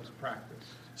punishment was practiced?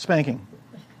 Spanking.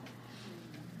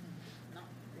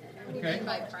 What do you mean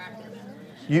by practice?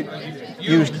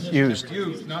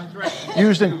 Used, not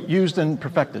threatened. Used and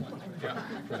perfected. Yeah.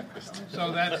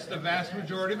 So that's the vast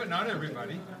majority, but not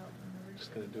everybody.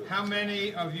 How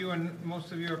many of you, and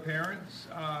most of you are parents,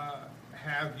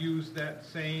 have used that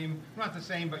same, not the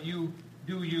same, but you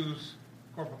do use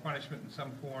corporal punishment in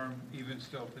some form, even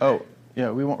still today? Oh,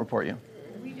 yeah, we won't report you.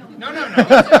 No. It's not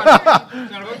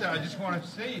about that. I just want to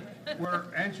say we're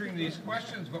answering these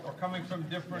questions, but we're coming from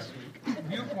different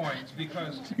viewpoints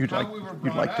because we were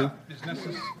brought up is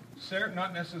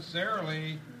not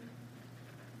necessarily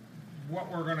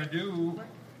what we're going to do.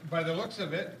 By the looks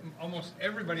of it, almost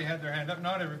everybody had their hand up.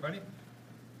 Not everybody.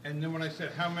 And then when I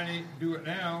said how many do it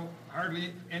now,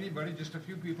 hardly anybody, just a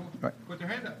few people put their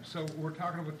hand up. So we're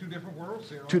talking about two different worlds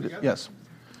here altogether. Yes.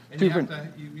 And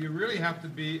you really have to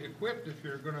be equipped if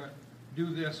you're going to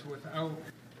do this without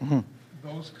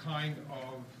those kind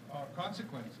of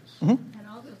consequences. And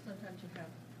also sometimes you have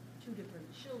two different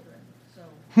children, so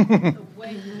the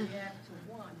way you react to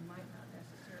one might not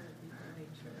necessarily be the way you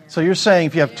react. So you're saying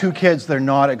if you have 2 kids, they're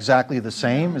not exactly the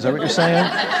same? Is that what you're saying?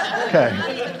 Okay.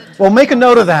 Well, make a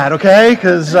note of that, okay?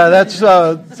 Because that's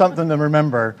something to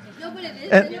remember. No, but it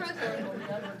is interesting.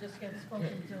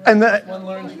 And one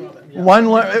learns from it.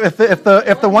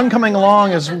 If the one coming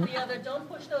along is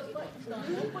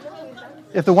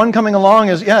if the one coming along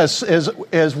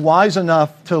is wise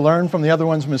enough to learn from the other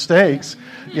one's mistakes,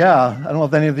 yeah. I don't know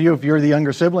if any of you, if you're the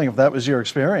younger sibling, if that was your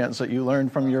experience that you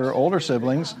learned from your older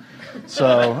siblings.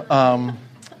 So, all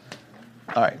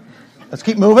right, let's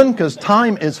keep moving because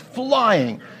time is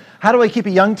flying. How do I keep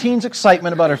a young teen's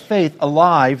excitement about her faith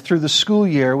alive through the school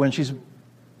year when she's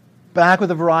back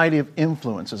with a variety of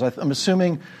influences? I'm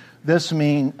assuming this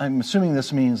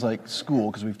means like school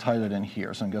because we've tied it in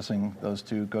here. So I'm guessing those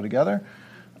two go together.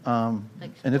 And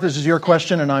if this is your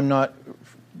question and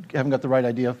haven't got the right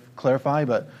idea, clarify.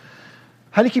 But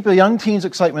how do you keep a young teen's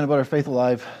excitement about her faith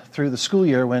alive through the school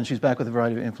year when she's back with a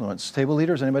variety of influence? Table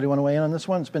leaders, anybody want to weigh in on this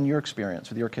one? It's been your experience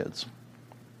with your kids.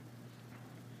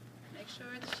 Make sure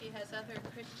that she has other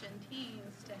Christian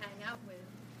teens to hang out with.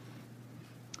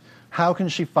 How can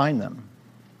she find them?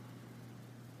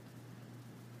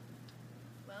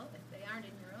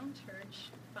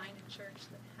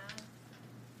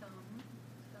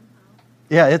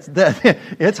 Yeah,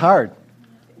 it's hard.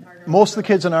 Most of the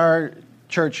kids in our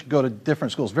church go to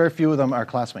different schools. Very few of them are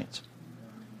classmates.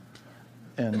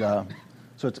 And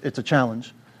so it's a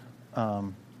challenge. It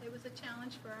was a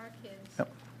challenge for our kids. Yep.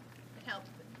 It helped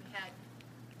that we had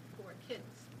 4 kids.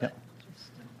 Yep.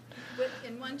 But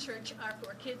in one church, our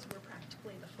 4 kids were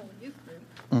practically the whole youth group.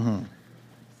 Mm-hmm.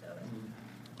 So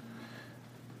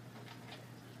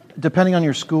Depending on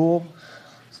your school,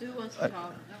 Sue wants to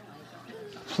talk.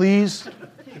 please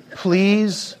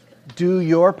do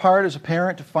your part as a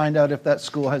parent to find out if that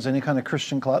school has any kind of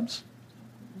Christian clubs.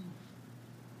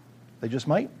 They just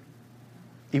might.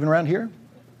 Even around here.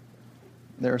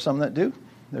 There are some that do.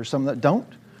 There's some that don't.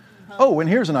 Oh, and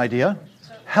here's an idea.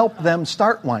 Help them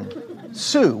start one.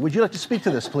 Sue, would you like to speak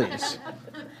to this, please?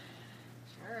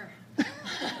 Sure.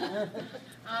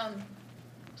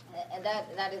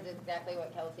 That is exactly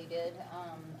what Kelsey did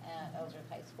at Ellsworth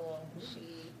High School.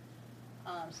 She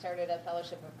started a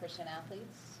Fellowship of Christian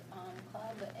Athletes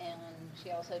club, and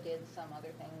she also did some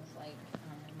other things like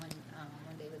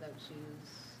One Day Without Shoes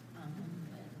and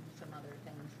some other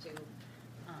things to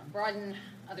broaden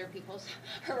other people's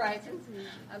horizons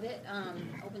a bit,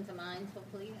 open some minds,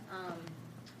 hopefully.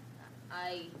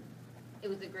 It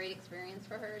was a great experience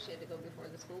for her. She had to go before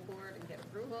the school board and get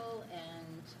approval,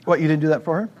 and What, you didn't do that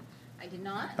for her? I did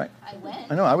not. Right. I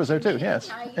went. I know, I was there too, yes.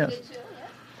 I Yes. did too,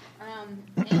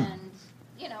 yes. And,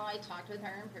 I talked with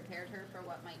her and prepared her for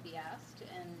what might be asked,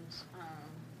 and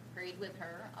prayed with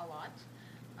her a lot.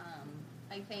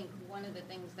 I think one of the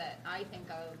things that I think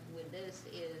of with this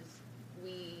is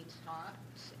we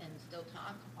talked and still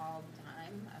talk all the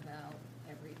time about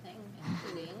everything,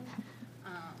 including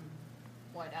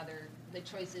the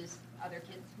choices other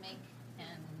kids make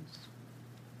and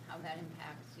how that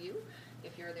impacts you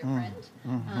if you're their friend,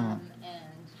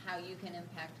 and how you can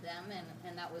impact them.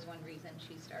 And that was one reason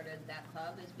she started that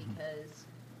club, is because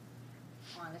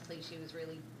honestly she was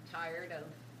really tired of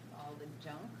all the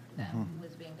junk that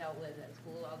was being dealt with at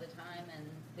school all the time, and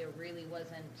there really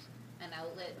wasn't an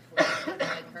outlet for kids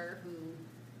like her who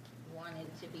wanted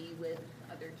to be with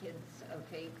other kids of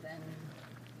faith and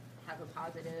have a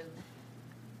positive,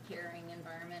 caring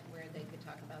environment where they could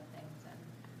talk about things.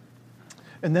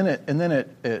 And then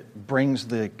it brings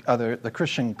the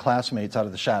Christian classmates out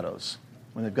of the shadows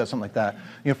when they've got something like that.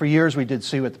 For years we did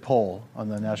See You at the Pole on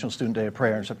the National Student Day of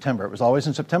Prayer in September. It was always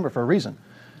in September for a reason,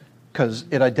 because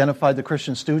it identified the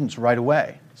Christian students right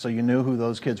away. So you knew who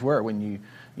those kids were when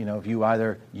if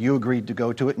you agreed to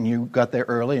go to it and you got there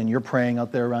early and you're praying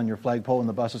out there around your flagpole and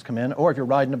the buses come in, or if you're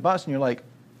riding a bus and you're like,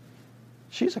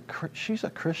 she's a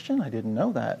Christian? I didn't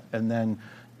know that. And then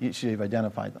you've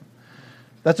identified them.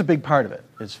 That's a big part of it,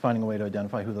 is finding a way to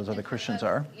identify who those other Christians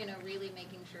are. Really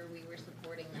making sure we were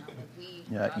supporting them. We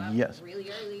got up really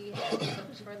early and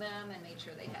cooked for them and made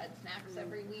sure they had snacks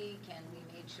every week, and we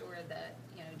made sure that,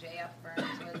 J.F.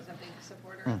 Burns was a big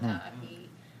supporter of that. He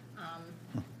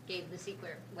gave the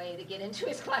secret way to get into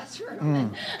his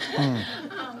classroom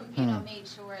and made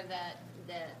sure that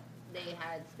they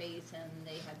had space and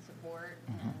they had support,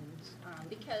 and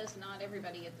because not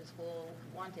everybody at the school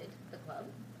wanted the club,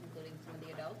 including some of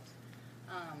the adults,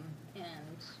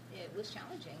 and it was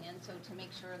challenging, and so to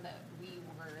make sure that we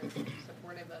were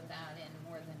supportive of that in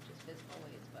more than just physical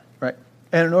ways. But Right.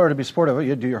 And in order to be supportive, you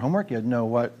had to do your homework, you had to know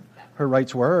what her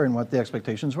rights were and what the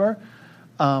expectations were.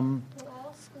 Will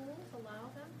all schools allow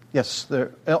them? Yes,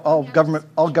 all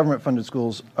government-funded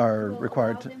schools are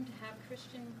required to. Will allow them to have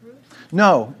Christian groups?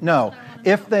 No.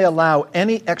 If they allow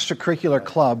any extracurricular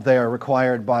club, they are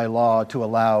required by law to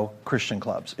allow Christian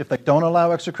clubs. If they don't allow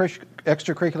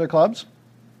extracurricular clubs,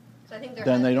 So I think there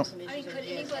then has they been don't. some I mean, issues could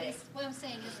with anybody, GSA. what I'm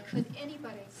saying is, could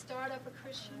anybody start up a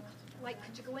Christian,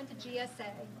 could you go into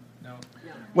GSA? No.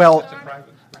 Well, It's a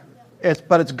private.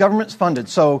 it's government funded,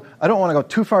 so I don't want to go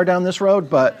too far down this road,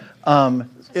 but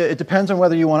it depends on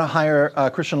whether you want to hire a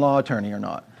Christian law attorney or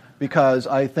not. Because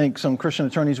I think some Christian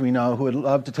attorneys we know who would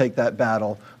love to take that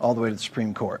battle all the way to the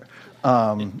Supreme Court. It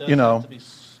does have to be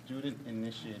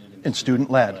student-initiated and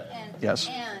student-led. And, Yes.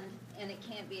 and it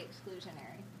can't be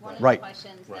exclusionary. One of Right. the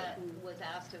questions that was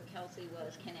asked of Kelsey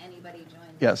was, can anybody join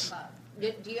this Yes. club?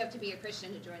 Do you have to be a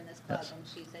Christian to join this club? Yes. And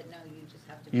she said, no, you just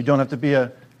have to be. You don't have to be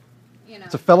it's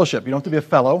a So fellowship. You don't have to be a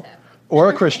fellow or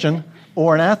a Christian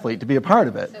or an athlete to be a part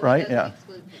of it, it right? doesn't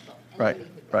exclude people. Right,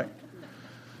 Anybody could right.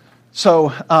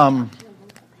 So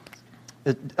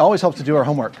it always helps to do our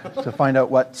homework to find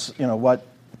out what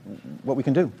we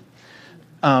can do.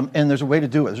 And there's a way to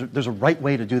do it. There's a right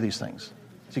way to do these things.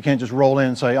 So you can't just roll in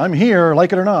and say, I'm here,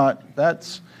 like it or not.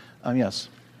 That's, yes.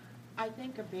 I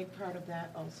think a big part of that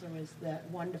also is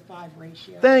that 1-to-5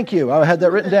 ratio. Thank you. I had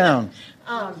that written down.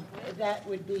 That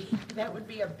would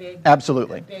be a big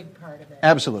Absolutely. a big part of it.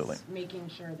 Absolutely. It's making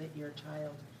sure that your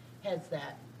child has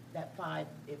that 5.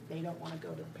 If they don't want to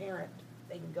go to the parent,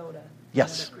 they can go to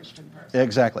Yes. another Christian person.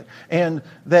 Exactly. And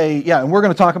and we're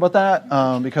going to talk about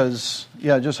that because,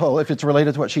 just if it's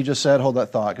related to what she just said, hold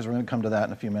that thought because we're going to come to that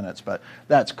in a few minutes. But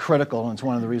that's critical, and it's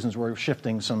one of the reasons we're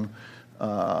shifting some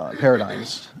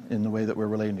paradigms in the way that we're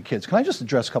relating to kids. Can I just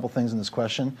address a couple things in this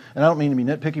question? And I don't mean to be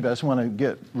nitpicky, but I just want to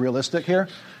get realistic here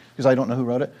because I don't know who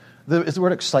wrote it. It's the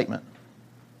word excitement.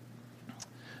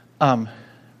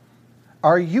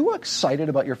 Are you excited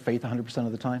about your faith 100%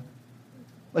 of the time?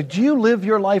 Like, do you live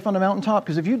your life on a mountaintop?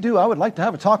 Because if you do, I would like to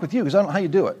have a talk with you because I don't know how you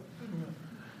do it.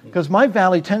 Because my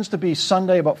valley tends to be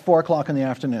Sunday about 4 o'clock in the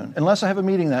afternoon. Unless I have a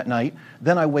meeting that night,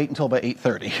 then I wait until about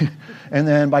 8:30. And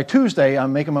then by Tuesday,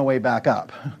 I'm making my way back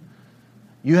up.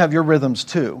 You have your rhythms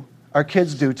too. Our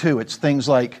kids do too. It's things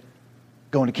like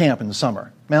going to camp in the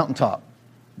summer, mountaintop.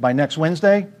 By next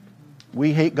Wednesday,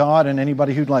 we hate God and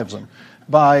anybody who loves him.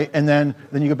 And then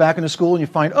you go back into school and you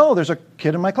find, there's a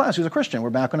kid in my class who's a Christian. We're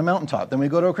back on a mountaintop. Then we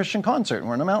go to a Christian concert and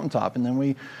we're on a mountaintop. And then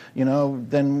we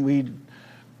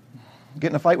get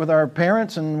in a fight with our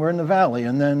parents and we're in the valley.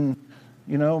 And then,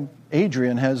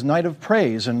 Adrian has Night of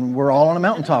Praise and we're all on a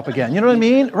mountaintop again. You know what I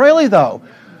mean? Really, though.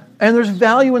 And there's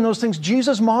value in those things.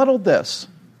 Jesus modeled this.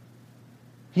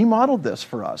 He modeled this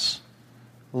for us.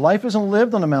 Life isn't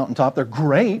lived on a mountaintop. They're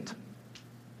great.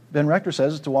 Ben Rector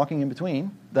says it's walking in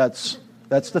between. That's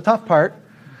the tough part.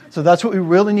 So that's what we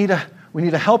really need to. We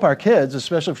need to help our kids,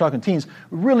 especially if we're talking teens.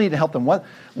 We really need to help them. What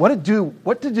to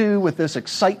do with this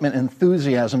excitement,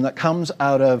 enthusiasm that comes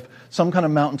out of some kind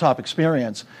of mountaintop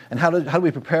experience, and how do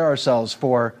we prepare ourselves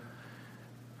for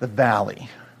the valley?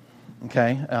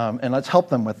 Okay, and let's help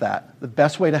them with that. The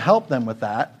best way to help them with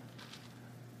that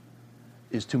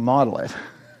is to model it.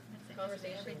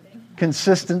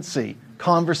 Consistency,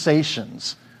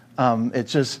 conversations. It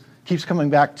just keeps coming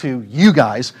back to you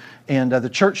guys, and the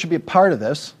church should be a part of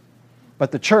this.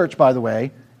 But the church, by the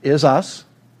way, is us.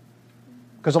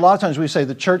 Because a lot of times we say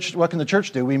the church, what can the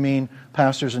church do? We mean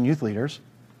pastors and youth leaders.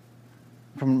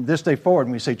 From this day forward,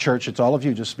 when we say church, it's all of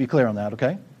you. Just be clear on that,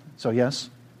 okay? So, yes?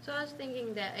 So I was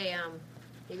thinking that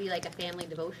maybe like a family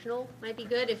devotional might be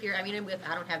good.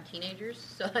 I don't have teenagers,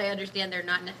 so I understand they're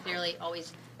not necessarily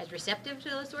always as receptive to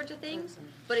those sorts of things.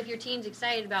 But if your teen's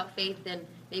excited about faith, then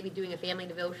maybe doing a family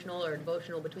devotional or a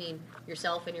devotional between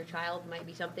yourself and your child might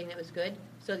be something that was good,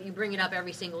 so that you bring it up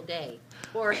every single day.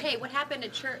 Or, hey, what happened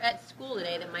at school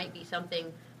today that might be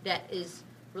something that is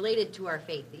related to our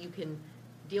faith that you can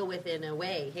deal with in a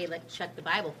way. Hey, let's check the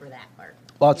Bible for that part.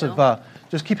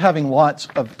 Just keep having lots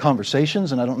of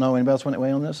conversations, and I don't know anybody else want to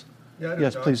weigh on this? Yeah, I do,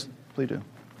 yes, John. please do.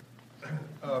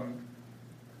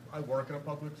 I work in a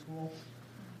public school,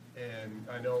 and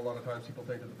I know a lot of times people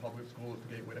think that the public school is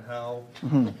the gateway to hell.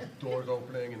 Mm-hmm. Doors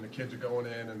opening, and the kids are going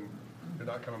in, and they're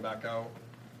not coming back out.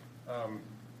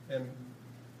 And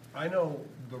I know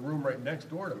the room right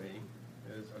next door to me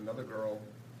is another girl,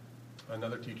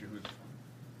 another teacher who's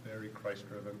very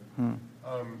Christ-driven. Mm.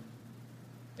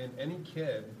 And any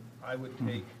kid I would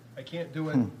take, I can't do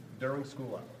it during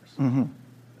school hours,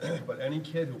 Mm-hmm. but any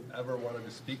kid who ever wanted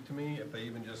to speak to me, if they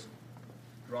even just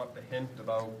dropped a hint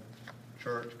about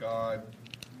church, God,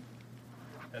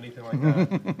 anything like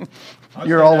that.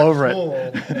 You're all over it.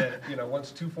 And,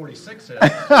 once 2:46 hits,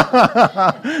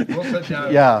 we'll sit down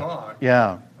and talk.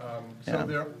 Yeah.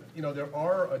 There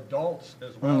are adults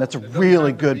as well. That's a It doesn't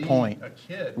really have to good be point. A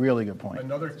kid. Really good point.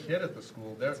 Another kid at the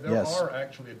school. There Yes. are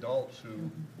actually adults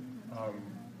who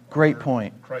Great are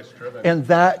point. Christ-driven. And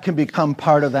that can become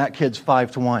part of that kid's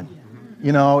 5-to-1.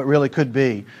 It really could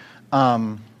be.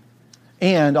 And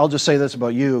I'll just say this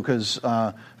about you, because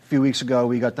a few weeks ago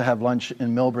we got to have lunch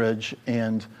in Millbridge,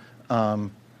 and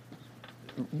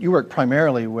you work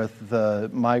primarily with the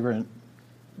migrant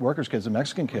workers' kids, the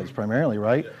Mexican kids primarily,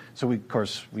 right? Yeah. So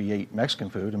we ate Mexican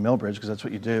food in Millbridge because that's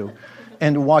what you do.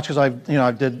 And to watch, because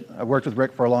I worked with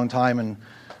Rick for a long time, and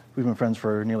we've been friends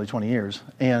for nearly 20 years.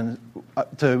 And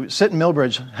to sit in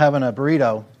Millbridge having a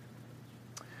burrito,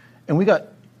 and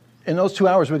in those 2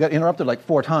 hours, we got interrupted like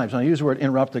 4 times. And I use the word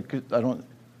interrupted because I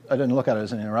didn't look at it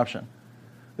as an interruption.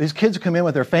 These kids come in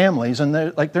with their families, and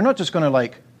they're not just going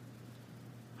to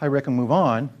hi Rick, and move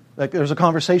on. There's a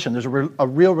conversation. There's a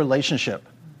real relationship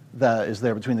that is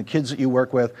there between the kids that you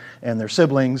work with and their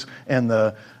siblings and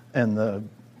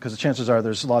because the chances are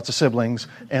there's lots of siblings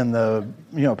and the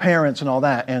parents and all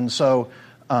that. And so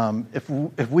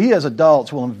if we as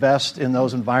adults will invest in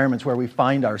those environments where we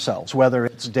find ourselves, whether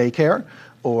it's daycare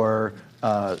or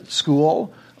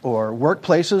school or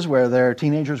workplaces where there are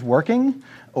teenagers working,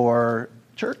 or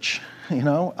church,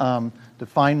 to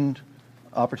find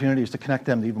opportunities to connect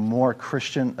them to even more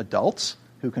Christian adults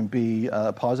who can be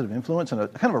a positive influence and a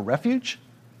kind of a refuge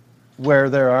where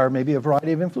there are maybe a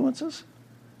variety of influences.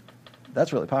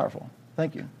 That's really powerful.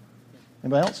 Thank you.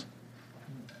 Anybody else?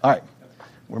 All right,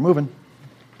 we're moving.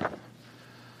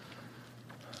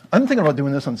 I'm thinking about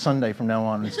doing this on Sunday from now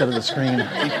on instead of the screen.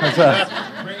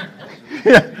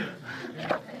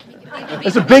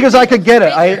 As big as I could get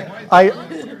it. I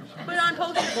Put it on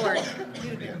poster board.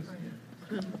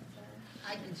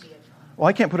 Well,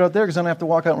 I can't put it out there because then I have to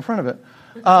walk out in front of it.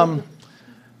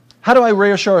 How do I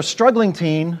reassure a struggling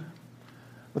teen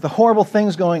with the horrible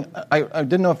things going? I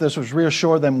didn't know if this was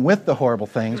reassure them with the horrible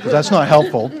things, because that's not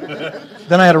helpful.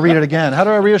 Then I had to read it again. How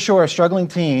do I reassure a struggling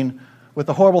teen with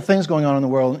the horrible things going on in the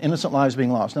world and innocent lives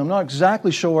being lost? Now, I'm not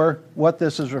exactly sure what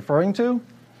this is referring to,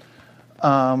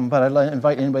 but I'd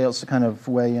invite anybody else to kind of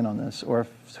weigh in on this, or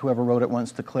if whoever wrote it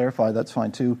wants to clarify, that's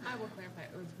fine too. I will clarify.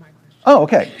 It was my question. Oh,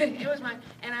 okay. It was mine,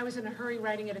 and I was in a hurry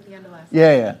writing it at the end of last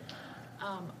Yeah.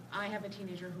 I have a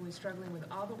teenager who is struggling with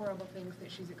all the horrible things that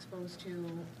she's exposed to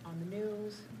on the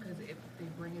news, because they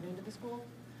bring it into the school.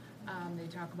 They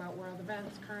talk about world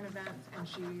events, current events, and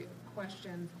she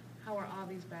questions, how are all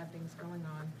these bad things going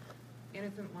on?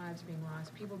 Innocent lives being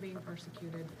lost, people being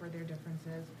persecuted for their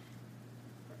differences,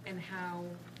 and how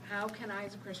can I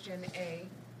as a Christian, A,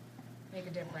 make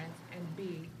a difference, and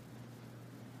B,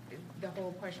 the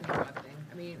whole question of God thing.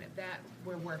 I mean, that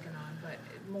we're working on, but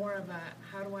more of a,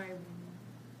 how do I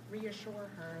reassure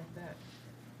her that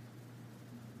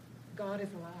God is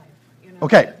alive?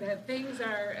 Okay. That things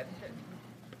are...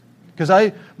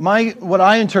 Because what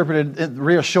I interpreted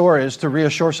reassure is to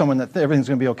reassure someone that everything's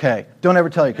going to be okay. Don't ever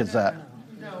tell your kids that.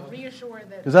 No, reassure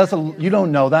that... Because you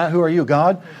don't know that. Who are you,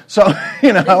 God? So,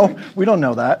 we don't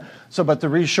know that. So, but to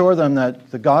reassure them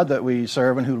that the God that we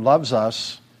serve and who loves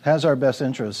us has our best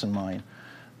interests in mind.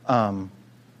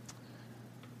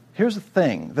 Here's the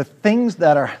thing.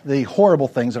 The horrible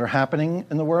things that are happening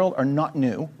in the world are not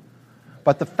new.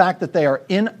 But the fact that they are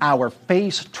in our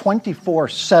face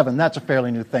 24/7, that's a fairly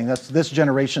new thing. This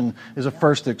generation is a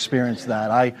first to experience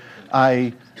that.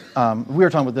 We were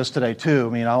talking about this today too. I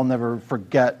mean, I'll never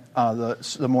forget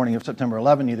the morning of September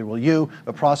 11, neither will you,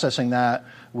 but processing that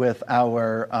with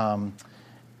our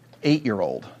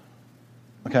 8-year-old,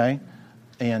 okay?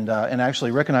 And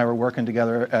actually, Rick and I were working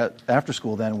together after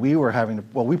school then. We were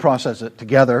we processed it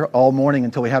together all morning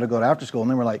until we had to go to after school.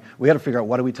 And then we're like, we had to figure out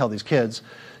what do we tell these kids,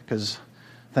 because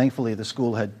thankfully the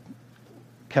school had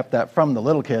kept that from the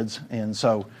little kids. And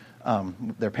so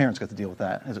their parents got to deal with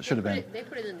that, as it should have been. They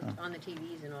put it on the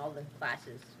TVs in all the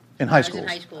classes. In high school. In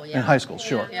high school, yeah. In high school,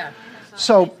 sure. Yeah.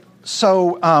 So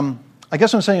I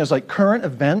guess what I'm saying is, like, current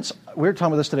events, we were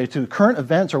talking about this today too, current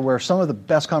events are where some of the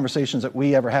best conversations that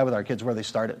we ever had with our kids, where they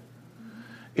started.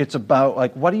 It's about,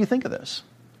 like, what do you think of this?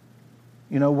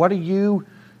 What do you,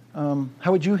 how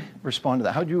would you respond to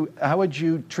that? How would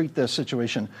you treat this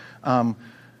situation?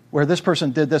 Where this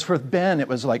person did this. With Ben, it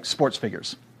was like sports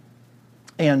figures.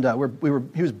 And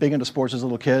he was big into sports as a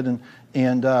little kid,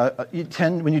 and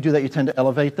when you do that, you tend to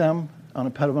elevate them on a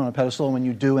pedestal, and when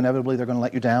you do, inevitably they're going to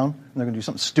let you down, and they're going to do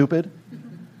something stupid.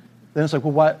 Then it's like,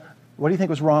 well, what do you think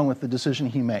was wrong with the decision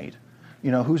he made?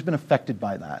 Who's been affected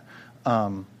by that?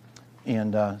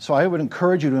 So I would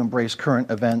encourage you to embrace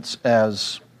current events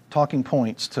as talking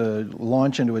points to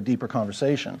launch into a deeper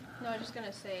conversation. No, I was just going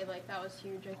to say, that was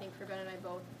huge, I think, for Ben and I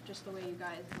both, just the way you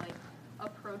guys,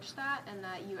 approached that, and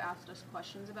that you asked us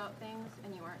questions about things,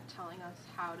 and you weren't telling us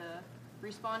how to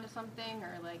respond to something,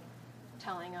 or,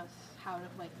 telling us how to,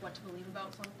 what to believe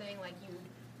about something. You'd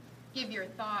give your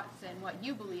thoughts and what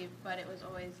you believe, but it was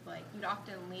always, you'd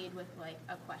often lead with,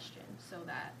 a question, so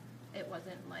that it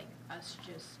wasn't, us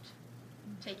just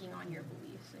taking on your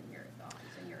beliefs and your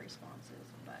thoughts and your responses,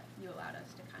 but you allowed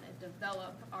us to kind of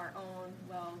develop our own,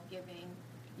 while giving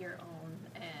your own,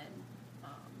 and,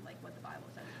 what the Bible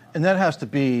says about. And that has to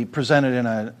be presented in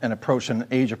an approach, an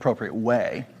age-appropriate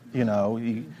way. I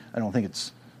don't think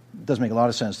it doesn't make a lot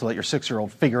of sense to let your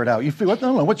 6-year-old figure it out. You feel,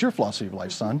 no, what's your philosophy of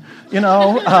life, son?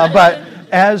 But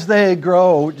as they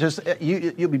grow, just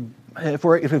you'll be, if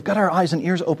we've got our eyes and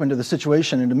ears open to the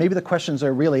situation and to maybe the questions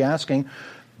they're really asking,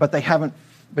 but they haven't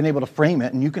been able to frame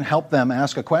it, and you can help them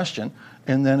ask a question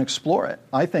and then explore it.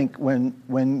 I think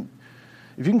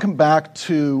if you can come back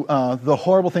to the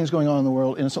horrible things going on in the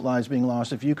world, innocent lives being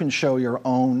lost, if you can show your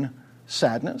own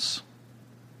sadness,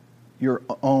 your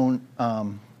own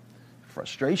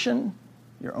frustration,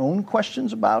 your own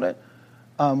questions about it,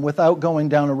 without going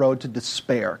down a road to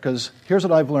despair. Because here's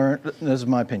what I've learned, this is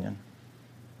my opinion,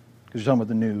 because you're talking about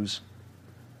the news.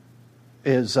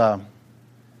 is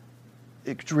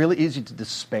it's really easy to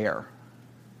despair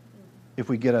if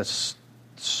we get a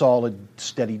solid,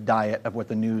 steady diet of what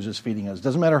the news is feeding us.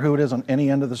 Doesn't matter who it is on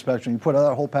any end of the spectrum. You put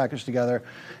that whole package together,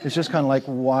 it's just kind of like,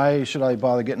 why should I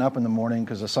bother getting up in the morning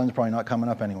because the sun's probably not coming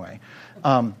up anyway?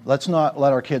 Let's not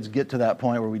let our kids get to that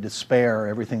point where we despair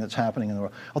everything that's happening in the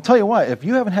world. I'll tell you what, if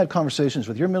you haven't had conversations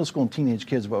with your middle school and teenage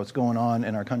kids about what's going on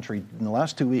in our country in the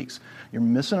last 2 weeks, you're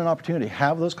missing an opportunity.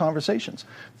 Have those conversations.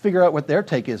 Figure out what their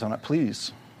take is on it,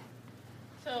 please.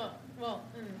 So, well,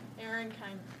 Aaron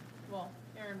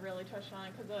really touched on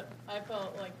it, because I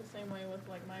felt like the same way with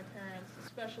like my parents,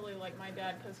 especially like my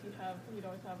dad, because he'd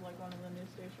always have like one of the news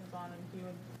stations on, and he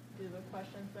would do the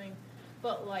question thing.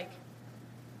 But like,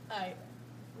 I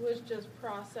was just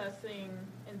processing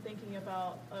and thinking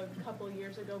about a couple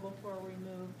years ago before we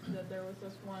moved, that there was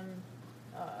this one,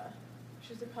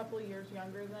 she's a couple years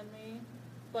younger than me,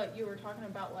 but you were talking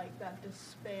about like that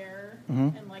despair,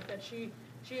 and like that she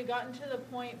had gotten to the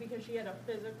point because she had a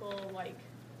physical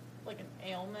like an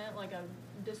ailment, like a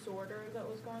disorder that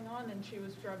was going on, and she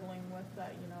was struggling with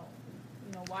that, you know,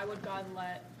 why would God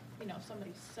let,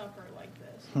 somebody suffer like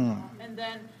this? And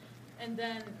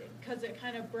then because it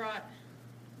kind of brought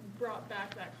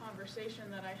back that conversation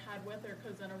that I had with her,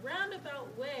 because in a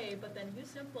roundabout way, but then you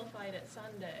simplified it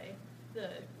Sunday,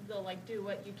 the like do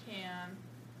what you can,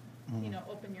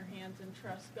 open your hands and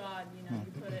trust God, you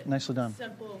put it nicely done.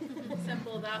 Simple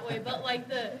that way. But like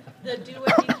the do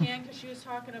what you can, because she was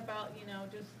talking about,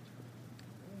 just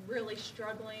really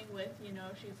struggling with,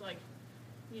 she's like,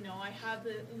 I have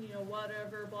the,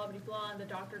 whatever, blah, blah, blah, and the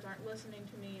doctors aren't listening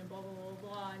to me, and blah, blah, blah,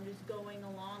 blah, and just going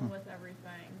along with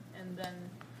everything. And then,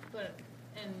 but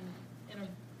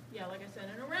like I said,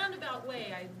 in a roundabout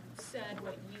way, I said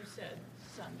what you said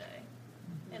Sunday,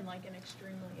 in like an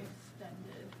extremely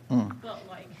extended, but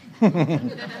like,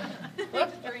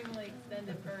 extremely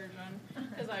extended version,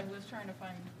 because I was trying to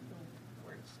find the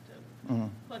words to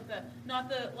put not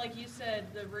the, like you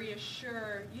said, the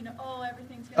reassure,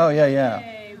 everything's going to be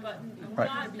okay, but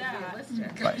not that.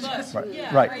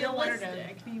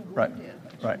 Right.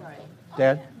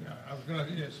 Dad? Yeah, I was going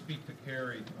to speak to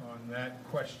Carrie on that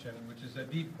question, which is a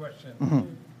deep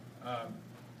question.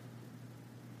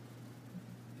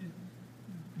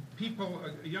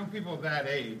 Young people of that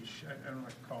age, I don't like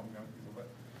to call them young people, but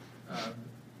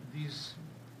these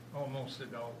almost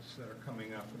adults that are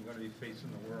coming up and going to be facing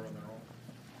the world and all,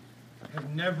 have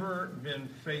never been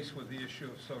faced with the issue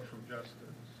of social justice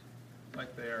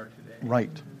like they are today.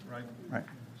 Right.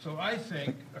 So I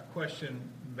think a question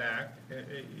back, you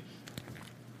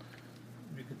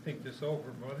could think this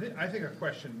over, but I think a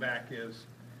question back is,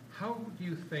 how do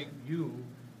you think you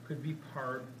could be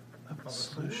part of a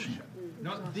solution?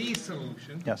 Not the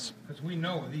solution. Yes. Because we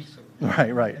know the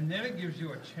solution. Right. And then it gives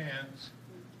you a chance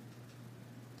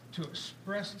to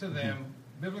express to them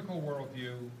biblical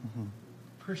worldview,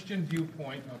 Christian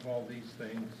viewpoint of all these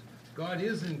things. God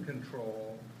is in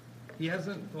control. He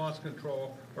hasn't lost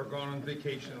control or gone on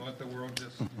vacation and let the world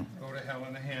just go to hell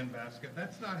in a handbasket.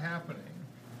 That's not happening.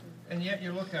 And yet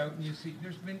you look out and you see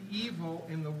there's been evil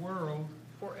in the world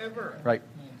forever. Right.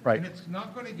 And it's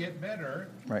not going to get better.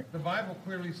 Right. The Bible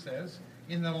clearly says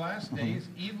in the last days,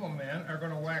 evil men are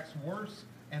going to wax worse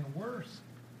and worse.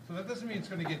 So that doesn't mean it's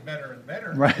going to get better and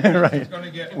better. Right. It's going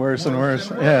to get worse and worse.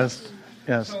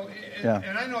 Yes. So,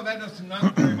 and I know that does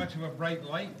not very much of a bright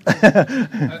light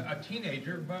to a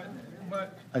teenager,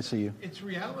 but I see you. It's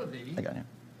reality. I got you.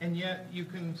 And yet you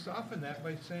can soften that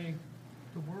by saying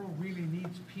the world really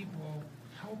needs people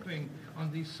helping on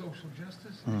these social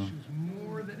justice issues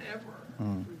more than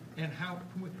ever.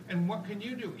 And what can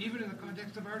you do, even in the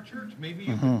context of our church? Maybe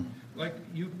you could, like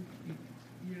you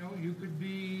could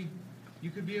be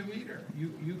a leader.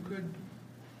 You could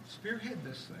spearhead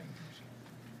this thing.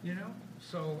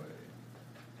 So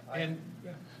I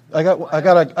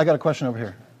got a question over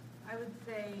here. I would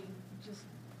say, just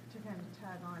to kind of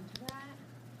tag on to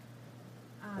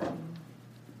that,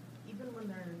 even when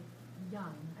they're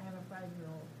young, I have a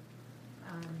 5-year-old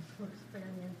who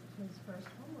experienced his first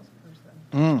homeless person.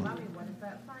 Mommy, what does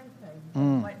that sign say?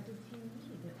 What does he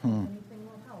need? If anything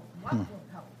will help, what will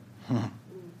help?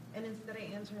 And instead of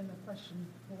answering the question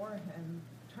for him,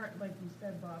 like you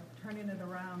said, Bob, turning it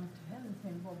around to him and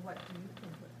saying, well, what do you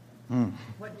think?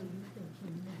 What do you think he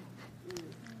needs?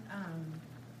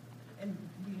 And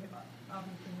we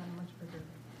obviously had a much bigger,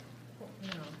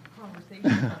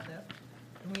 conversation about this,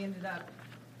 and we ended up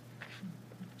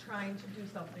trying to do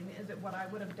something. Is it what I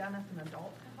would have done as an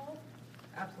adult to help?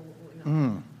 Absolutely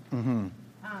not.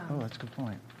 Oh, that's a good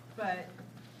point. But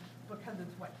because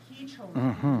it's what he chose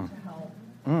to help,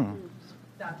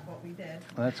 that's what we did.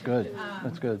 That's good.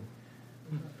 That's good.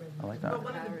 I like that. But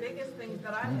one of the biggest things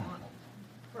that I want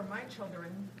for my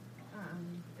children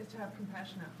is to have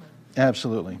compassion at home.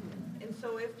 Absolutely. And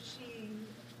so if she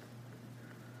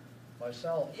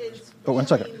Myself. is But one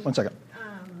second. feeling,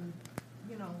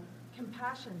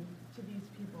 compassion to these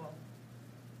people,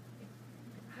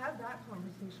 have that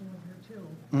conversation with her too.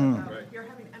 About Right. you're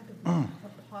having empathy, a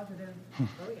positive.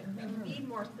 We need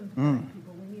more sympathetic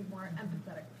people. We need more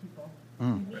empathetic people.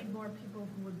 We need more people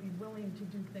who would be willing to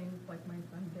do things like my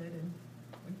son did and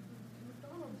went to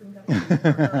McDonald's and got a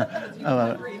hamburger because he was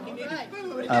hungry and he needed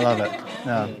food. I love it.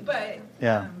 Yeah. But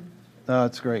Yeah. No,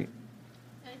 it's great.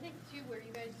 And I think too, where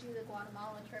you guys do the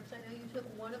Guatemala trips, I know you took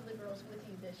one of the girls with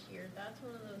you this year. That's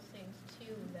one of those things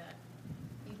too that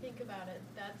you think about it,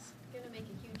 that's going to make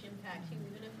a huge impact too,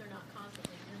 even if they're not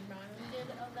constantly reminded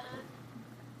of that.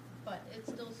 But it's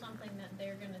still something that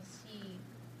they're going to see,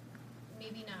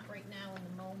 maybe not right now in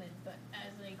the moment, but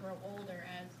as they grow older,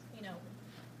 as,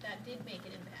 that did make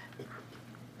an impact.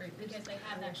 Right. Because they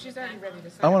have that. She's already ready to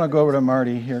say. I want to go over to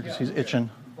Marty here because he's itching.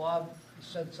 Bob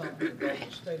said something about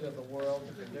the state of the world,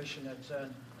 the condition it's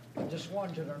in. I just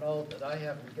want you to know that I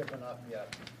haven't given up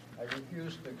yet. I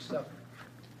refuse to accept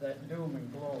that doom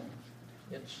and gloom.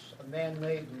 It's a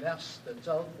man-made mess that's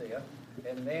out there,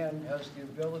 and man has the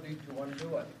ability to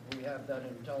undo it. We have that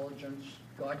intelligence.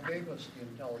 God gave us the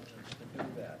intelligence to do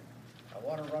that. I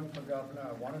want to run for governor.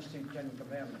 I want to see 10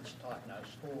 Commandments taught in our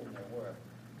school and their work,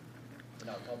 in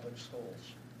our public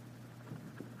schools.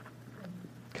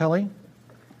 Kelly?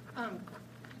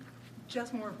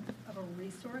 Just more of a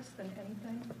resource than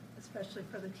anything, especially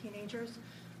for the teenagers.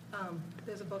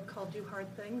 There's a book called Do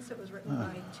Hard Things. It was written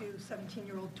by two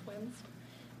 17-year-old twins.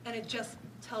 And it just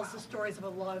tells the stories of a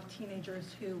lot of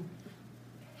teenagers who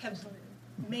have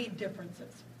made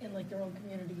differences in like their own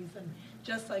communities and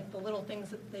just like the little things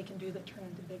that they can do that turn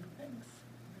into big things.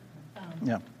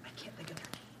 Yeah. I can't think of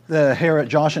their names.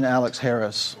 Josh and Alex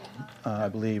Harris, I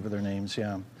believe are their names,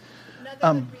 yeah.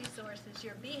 Another good resource is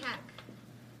your BHAC.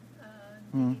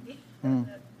 DVD.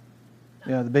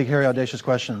 Yeah, the Big Hairy Audacious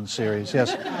Questions series,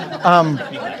 yes.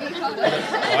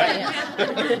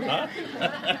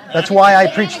 That's why I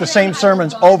preach the same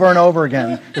sermons over and over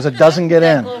again, because it doesn't get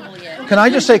in. Can I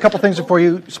just say a couple things before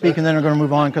you speak, and then we're going to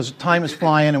move on, because time is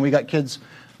flying, and we got kids.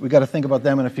 We got to think about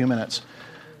them in a few minutes.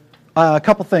 A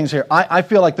couple things here. I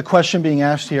feel like the question being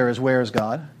asked here is, where is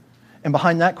God? And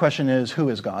behind that question is, who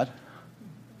is God?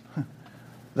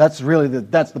 That's really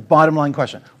that's the bottom line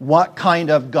question. What kind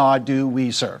of God do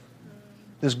we serve?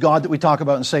 This God that we talk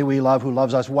about and say we love, who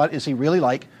loves us, what is he really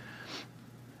like?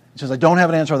 He says, I don't have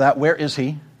an answer to that. Where is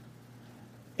he?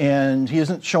 And he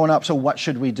isn't showing up, so what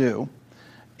should we do?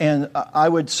 And I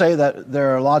would say that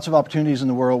there are lots of opportunities in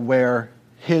the world where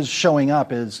his showing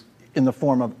up is in the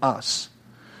form of us.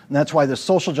 And that's why the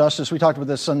social justice, we talked about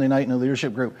this Sunday night in the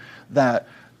leadership group, that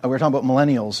we were talking about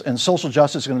millennials, and social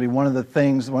justice is going to be one of the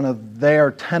things, one of their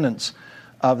tenets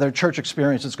of their church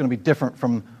experience. It's going to be different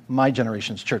from my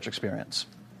generation's church experience.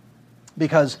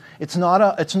 Because it's not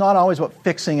always about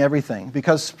fixing everything.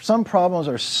 Because some problems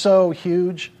are so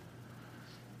huge.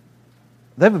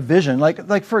 They have a vision.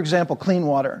 Like for example, clean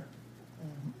water.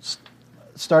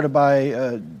 Started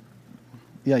by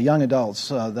young adults,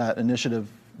 that initiative,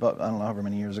 I don't know, however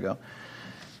many years ago.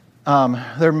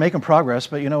 They're making progress,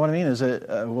 but you know what I mean? Is it,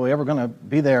 are we ever going to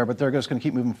be there? But they're just going to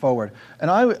keep moving forward.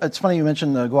 And it's funny you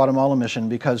mentioned the Guatemala mission,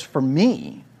 because for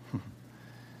me,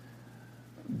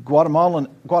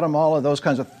 Guatemala, those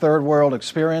kinds of third world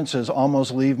experiences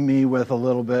almost leave me with a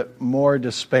little bit more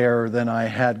despair than I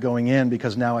had going in,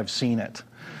 because now I've seen it.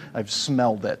 I've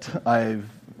smelled it. I've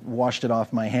washed it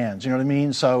off my hands. You know what I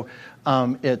mean? So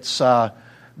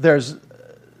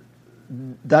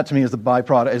that to me is the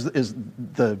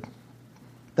byproduct,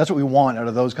 that's what we want out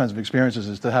of those kinds of experiences,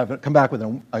 is to have it come back with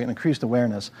an increased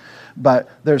awareness. But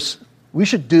we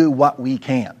should do what we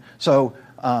can. So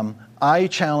I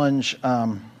challenge.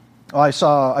 I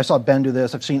saw Ben do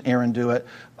this. I've seen Aaron do it.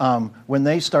 When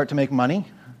they start to make money,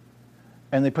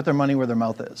 and they put their money where their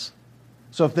mouth is.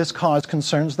 So if this cause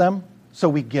concerns them, so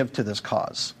we give to this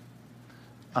cause.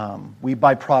 We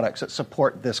buy products that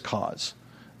support this cause.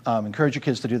 Encourage your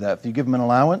kids to do that. If you give them an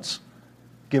allowance,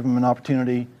 give them an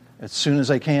opportunity as soon as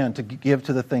they can to give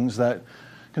to the things that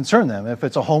concern them. If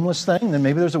it's a homeless thing, then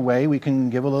maybe there's a way we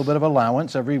can give a little bit of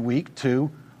allowance every week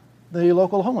to the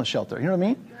local homeless shelter. You know what I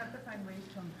mean? You have to find ways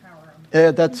to empower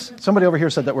them. That's somebody over here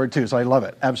said that word too, so I love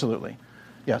it. Absolutely.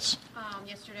 Yes.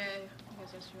 Yesterday,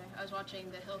 I was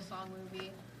watching the Hillsong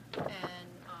movie, and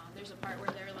there's a part where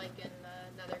they're like in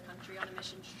another country on a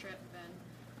missions trip, and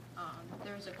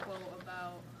there's a quote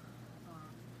about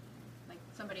like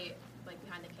somebody like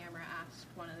behind the camera, asked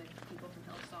one of the people from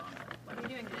Hillsong, "What are you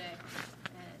doing today?"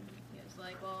 And he was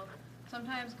like, "Well,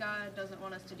 sometimes God doesn't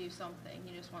want us to do something.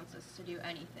 He just wants us to do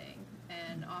anything.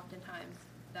 And oftentimes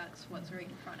that's what's right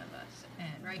in front of us.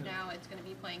 And right now it's going to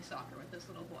be playing soccer with this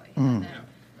little boy." And then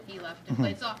he left and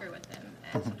played soccer with him.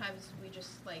 And sometimes we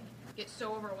just like get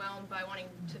so overwhelmed by wanting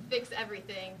to fix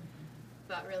everything,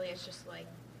 but really it's just like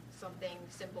something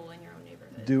simple in your own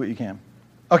neighborhood. Do what you can.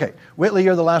 Okay, Whitley,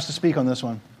 you're the last to speak on this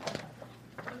one.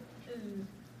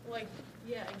 Like,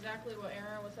 yeah, exactly what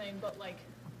Aaron was saying, but like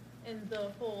in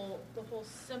the whole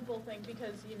simple thing,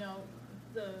 because you know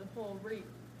the whole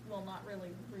well, not really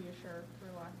reassure for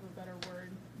lack of a better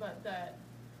word, but that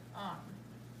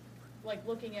like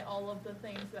looking at all of the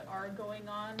things that are going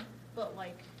on, but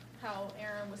like how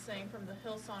Aaron was saying from the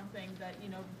Hillsong thing, that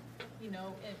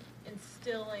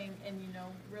instilling and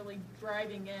really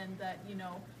driving in that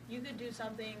you could do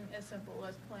something as simple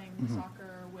as playing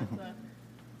soccer with a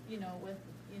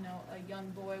a young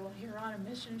boy while you're on a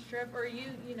mission trip, or it's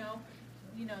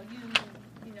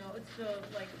the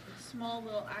like small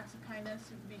little acts of kindness,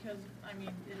 because I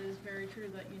mean it is very true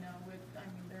that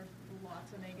there's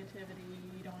lots of negativity.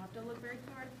 You don't have to look very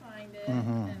far to find it,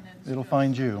 and it's, It'll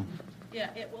find you. Yeah,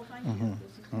 it will find you.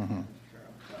 This is true.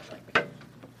 But like,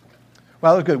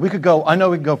 Well, good. We could go. I know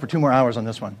we could go for 2 more hours on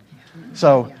this one.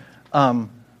 So,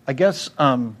 I guess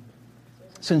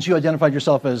since you identified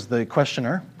yourself as the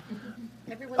questioner,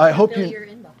 I hope you.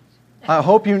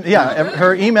 Yeah,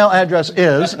 her email address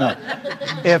is. No,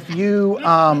 if you.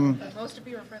 Most of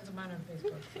you are friends of mine on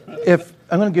Facebook. If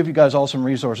I'm going to give you guys all some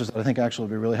resources that I think actually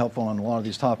will be really helpful on a lot of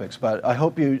these topics, but I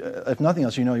hope you, if nothing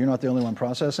else, you're not the only one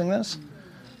processing this.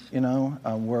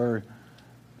 We're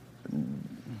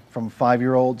from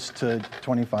 5-year-olds to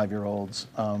 25-year-olds.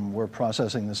 We're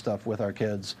processing this stuff with our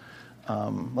kids.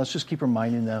 Let's just keep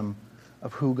reminding them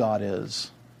of who God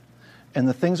is. And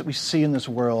the things that we see in this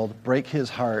world break his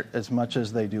heart as much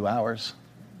as they do ours.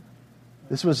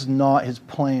 This was not his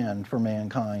plan for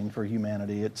mankind, for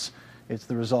humanity. It's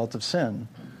the result of sin.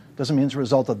 Doesn't mean it's a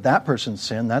result of that person's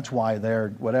sin. That's why they're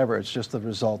whatever. It's just the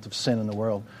result of sin in the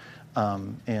world.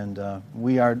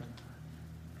 We are...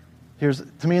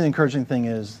 To me, the encouraging thing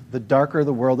is the darker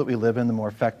the world that we live in, the more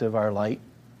effective our light.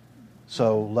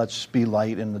 So let's be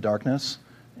light in the darkness.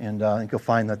 And I think you'll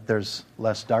find that there's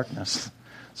less darkness.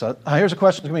 So here's a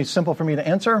question that's going to be simple for me to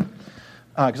answer,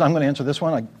 because I'm going to answer this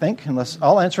one, I think, unless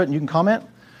I'll answer it and you can comment.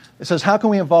 It says, how can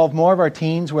we involve more of our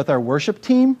teens with our worship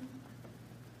team?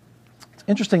 It's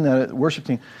interesting that worship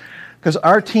team, because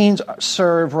our teens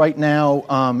serve right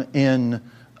now in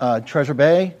Treasure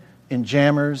Bay, in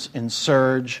Jammers, in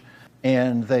Surge,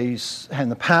 and in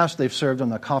the past they've served on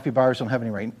the coffee bars. Don't have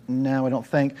any right now, I don't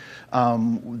think.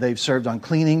 They've served on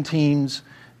cleaning teams,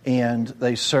 and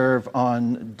they serve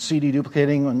on CD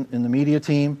duplicating in the media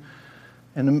team.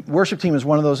 And the worship team is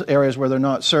one of those areas where they're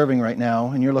not serving right now,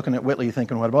 and you're looking at Whitley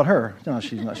thinking, what about her? No,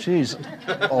 she's not. She's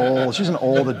old. She's an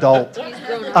old adult.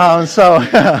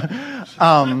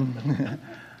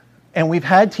 And we've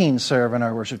had teens serve in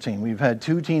our worship team. We've had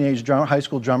 2 teenage high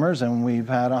school drummers, and we've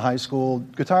had a high school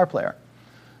guitar player.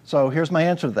 So here's my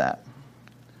answer to that.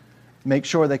 Make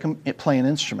sure they can play an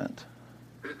instrument.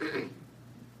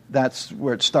 That's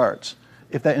where it starts.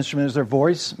 If that instrument is their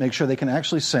voice, make sure they can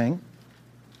actually sing.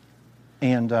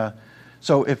 And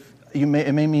so it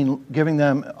may mean giving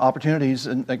them opportunities,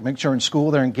 and make sure in school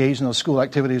they're engaged in those school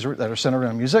activities that are centered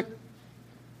around music.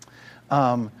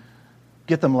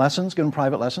 Get them lessons, give them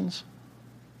private lessons.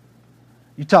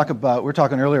 We were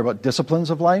talking earlier about disciplines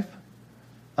of life.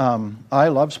 I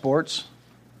love sports,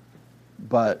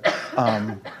 but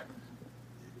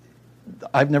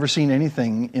I've never seen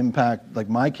anything impact like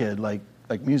my kid like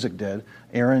music did.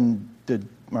 Erin did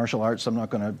martial arts, so I'm not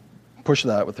going to push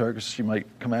that with her because she might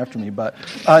come after me. But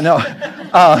no,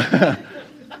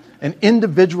 an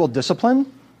individual discipline.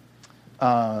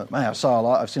 I've seen a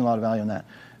lot of value in that.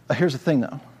 Here's the thing,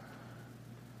 though.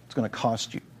 It's going to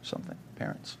cost you something,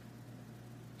 parents.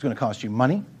 It's going to cost you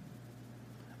money, and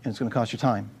it's going to cost you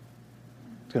time.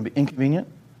 It's going to be inconvenient.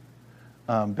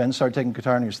 Ben started taking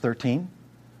guitar when he was 13.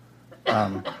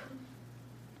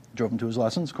 Drove him to his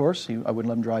lessons, of course. I wouldn't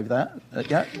let him drive that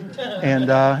yet. And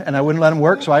I wouldn't let him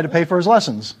work, so I had to pay for his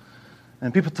lessons.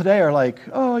 And people today are like,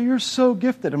 oh, you're so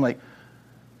gifted. I'm like,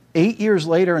 8 years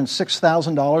later and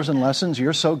 $6,000 in lessons,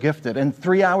 you're so gifted. And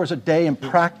 3 hours a day in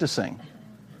practicing.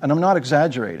 And I'm not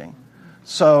exaggerating.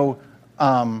 So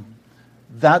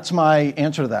that's my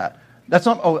answer to that. That's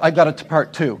not, I got it to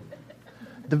part 2.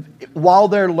 While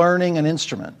they're learning an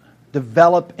instrument,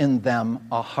 develop in them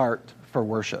a heart for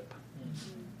worship.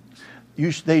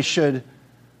 They should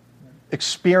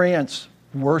experience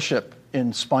worship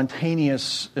in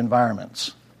spontaneous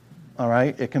environments. All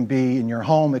right? It can be in your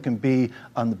home. It can be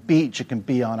on the beach. It can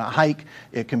be on a hike.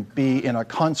 It can be in a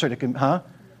concert. It can,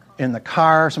 in the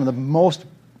car. Some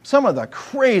of the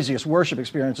craziest worship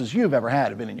experiences you've ever had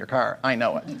have been in your car. I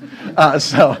know it.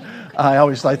 So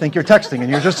I think you're texting and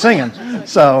you're just singing.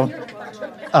 So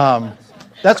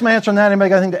that's my answer on that. Anybody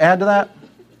got anything to add to that?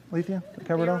 Alethea?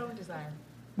 Covered Their all? own desire.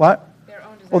 What? Their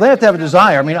own desire. Well, they have to have a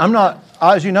desire. I mean, I'm not,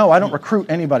 as you know, I don't recruit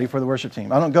anybody for the worship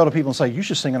team. I don't go to people and say, you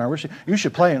should sing in our worship, you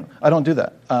should play. I don't do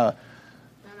that. No.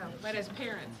 But as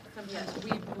parents, sometimes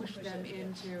we push them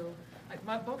into,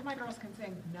 like, both my girls can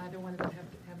sing, neither one of them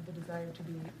have the desire to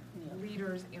be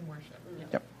leaders in worship.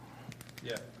 Yep.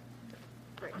 Yeah.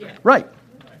 Yeah. Right.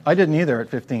 I didn't either at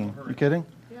 15. You kidding?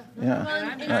 Yeah. Yeah. Well,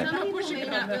 and Right. some people may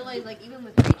not realize, like, even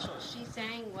with Rachel, she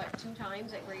sang, 2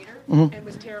 times at Greater? Mhm. And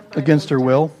was terrified. Against her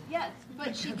will. Yes,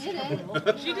 but she did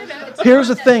it. She did it. Here's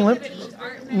the thing.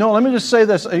 Let me just say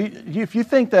this. If you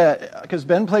think that, because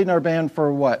Ben played in our band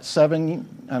for what, 7,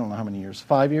 I don't know how many years,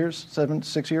 5 years, 7,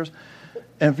 6 years?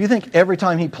 And if you think every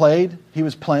time he played, he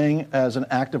was playing as an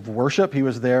act of worship, he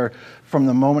was there from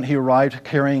the moment he arrived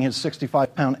carrying his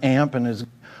 65-pound amp and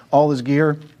all his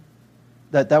gear,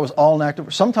 that was all an act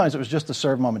of, sometimes it was just to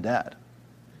serve mom and dad.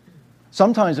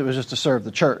 Sometimes it was just to serve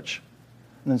the church.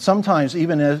 And then sometimes,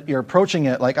 even as you're approaching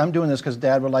it, like, I'm doing this because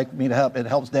Dad would like me to help, it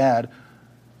helps Dad,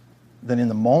 then in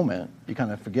the moment, you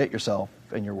kind of forget yourself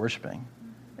and you're worshiping.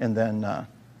 And then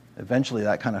eventually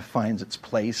that kind of finds its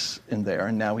place in there,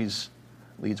 and now leads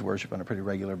worship on a pretty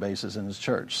regular basis in his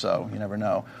church, so you never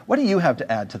know. What do you have to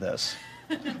add to this?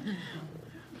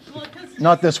 Well,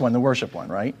 Not this one, the worship one,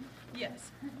 right?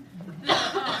 yes.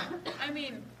 I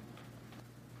mean,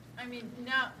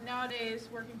 nowadays,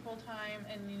 working full-time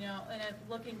and,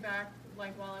 looking back,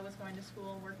 like, while I was going to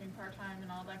school, working part-time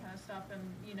and all that kind of stuff, and,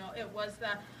 it was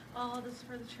that, oh, this is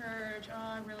for the church, oh,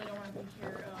 I really don't want to be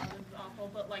here, oh, this is awful.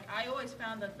 But, like, I always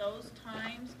found that those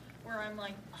times where I'm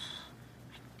like, oh,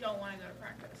 I don't want to go to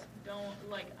practice.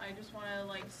 I just want to,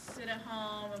 like, sit at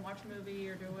home and watch a movie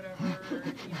or do whatever,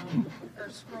 or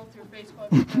scroll through Facebook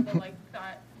for the, like,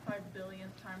 5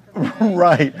 billionth time for the day.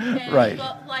 Right, And, right.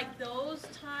 But, like, those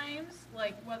times,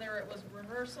 like, whether it was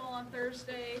rehearsal on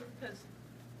Thursday, because,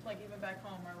 like, even back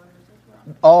home, our rehearsals were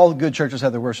on. All good churches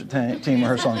have their worship team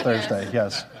rehearsal on Thursday,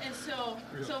 yes. And so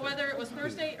whether it was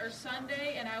Thursday or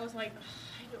Sunday, and I was like,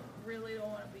 really don't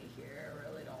want to be here, I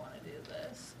really don't want to do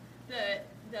this,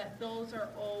 that those are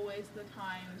always the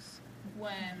times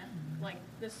when, like,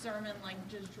 the sermon, like,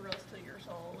 just drills to your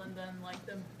soul, and then, like,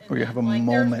 Where you have a like,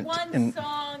 moment there's one in-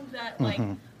 song that,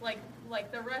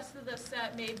 like the rest of the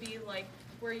set may be, like,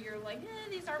 where you're like,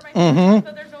 these aren't my favorites,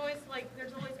 but there's always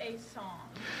a song.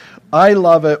 I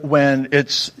love it when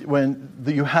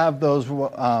you have those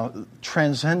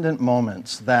transcendent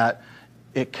moments that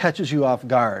it catches you off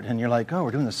guard, and you're like, oh,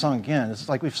 we're doing this song again. It's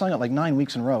like we've sung it like 9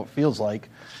 weeks in a row. It feels like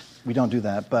we don't do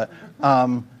that, but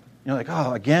you're like,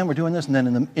 oh, again, we're doing this, and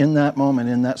then in that moment,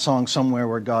 in that song, somewhere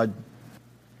where God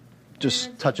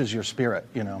just touches your spirit,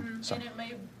 So, And it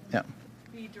may yeah.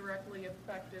 be directly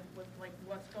affected with, like,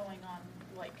 what's going on,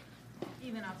 like,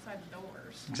 even outside the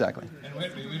doors. Exactly. And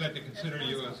we like to consider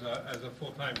you as a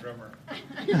full-time drummer.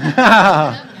 Alright,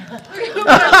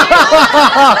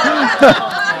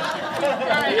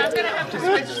 I'm gonna have to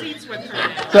switch seats with her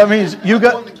now. So that means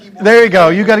there you go.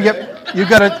 You got to. You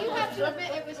have to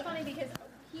admit, it was funny because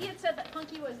he had said that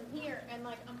Punky wasn't here, and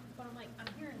I'm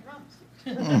hearing drums.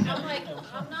 I'm like,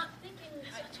 I'm not thinking,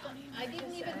 I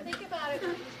didn't even think about it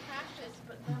when it was practice,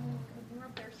 but then when we were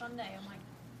up there Sunday, I'm like.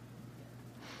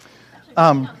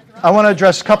 I want to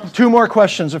address two more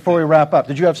questions before we wrap up.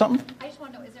 Did you have something? I just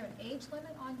want to know, is there an age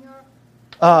limit on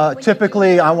your?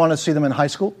 Typically, I want to see them in high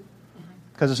school,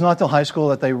 because it's not till high school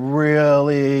that they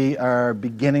really are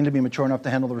beginning to be mature enough to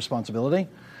handle the responsibility,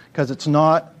 because it's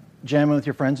not jamming with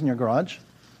your friends in your garage.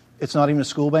 It's not even a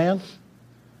school band,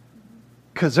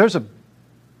 because there's a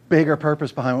bigger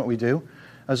purpose behind what we do.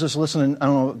 I was just listening, I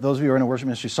don't know, those of you who are in a worship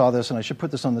ministry saw this, and I should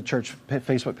put this on the church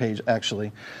Facebook page,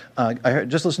 actually. I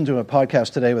just listened to a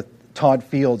podcast today with Todd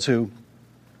Fields, who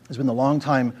has been the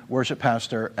longtime worship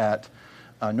pastor at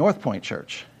North Point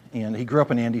Church. And he grew up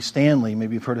in Andy Stanley,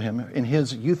 maybe you've heard of him, in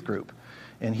his youth group.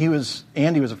 And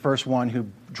Andy was the first one who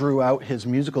drew out his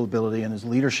musical ability and his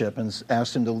leadership and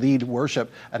asked him to lead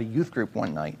worship at a youth group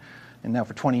one night. And now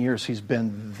for 20 years, he's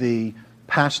been the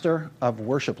pastor of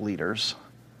worship leaders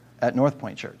at North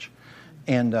Point Church.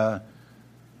 And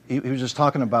he was just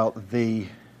talking about the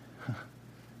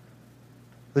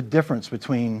difference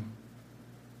between,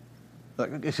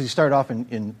 because he started off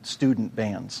in student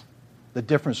bands, the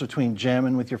difference between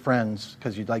jamming with your friends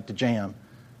because you'd like to jam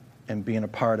and being a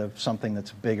part of something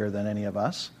that's bigger than any of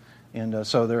us. And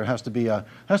so there has to be a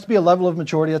level of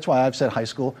maturity. That's why I've said high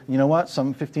school. You know what?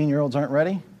 Some 15-year-olds aren't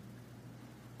ready.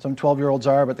 Some 12-year-olds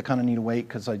are, but they kind of need to wait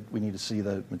because we need to see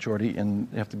the maturity, and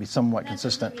they have to be somewhat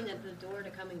consistent. That's at the door to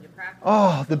coming to practice.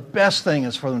 Oh, the best thing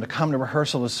is for them to come to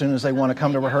rehearsal as soon as they want to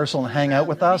come to rehearsal and hang out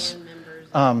with us.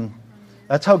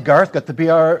 That's how Garth got to be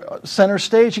our center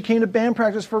stage. He came to band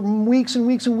practice for weeks and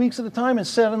weeks and weeks at a time and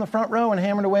sat in the front row and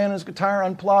hammered away on his guitar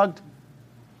unplugged.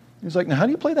 He was like, now how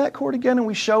do you play that chord again? And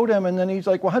we showed him. And then he's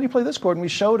like, well, how do you play this chord? And we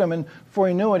showed him. And before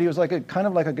he knew it, he was like kind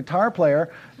of like a guitar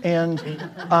player. And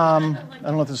I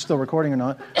don't know if this is still recording or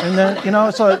not. And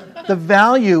then, so the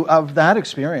value of that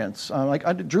experience.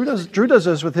 Drew does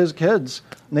this with his kids.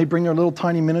 And they bring their little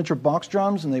tiny miniature box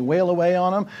drums and they wail away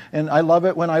on them. And I love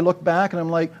it when I look back and I'm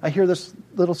like, I hear this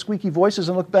little squeaky voices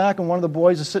and look back and one of the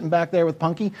boys is sitting back there with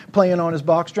Punky playing on his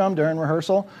box drum during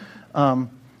rehearsal.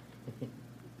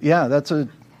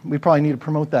 We probably need to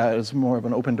promote that as more of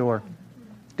an open door.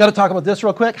 Got to talk about this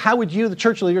real quick. How would you, the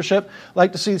church leadership,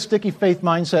 like to see the sticky faith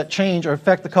mindset change or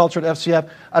affect the culture at FCF?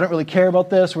 I don't really care about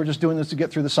this. We're just doing this to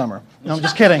get through the summer. No, I'm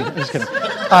just kidding.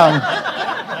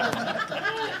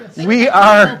 We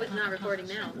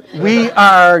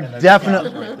are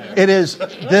definitely,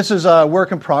 this is a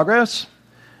work in progress.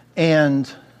 And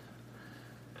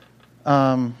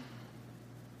the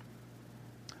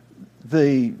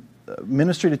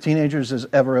ministry to teenagers is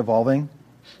ever evolving.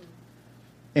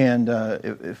 And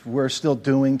if we're still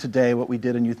doing today what we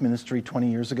did in youth ministry 20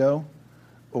 years ago,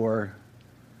 or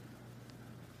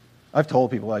I've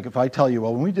told people, like, if I tell you,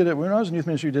 well, when I was in youth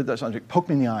ministry, we did that, like, poke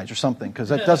me in the eyes or something, because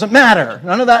that doesn't matter.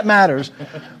 None of that matters.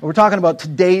 We're talking about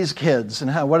today's kids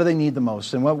and what do they need the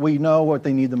most. And what we know what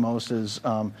they need the most is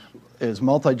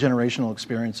multi-generational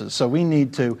experiences. So we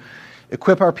need to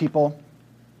equip our people.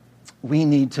 We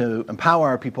need to empower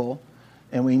our people,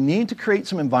 and we need to create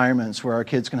some environments where our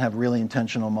kids can have really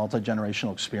intentional,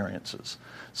 multi-generational experiences.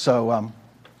 So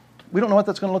we don't know what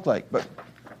that's going to look like, but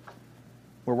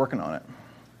we're working on it.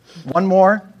 One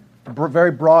more,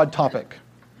 very broad topic.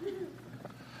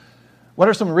 What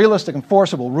are some realistic,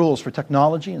 enforceable rules for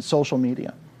technology and social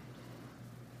media?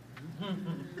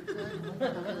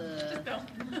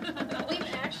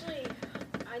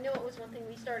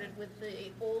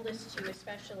 Oldest two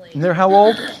especially. And they're how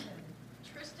old?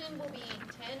 Tristan will be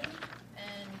 10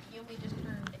 and he only just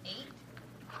turned 8.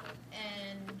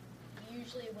 And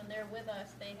usually when they're with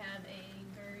us they have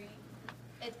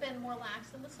it's been more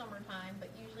lax in the summertime, but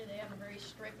usually they have a very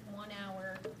strict 1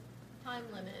 hour time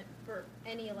limit for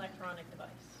any electronic device.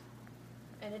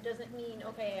 And it doesn't mean,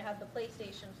 okay, I have the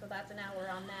PlayStation, so that's an hour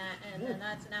on that, and then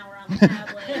that's an hour on the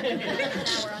tablet, and then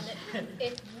that's an hour on it.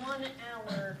 It's 1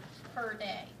 hour per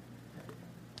day.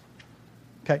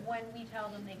 Okay. When we tell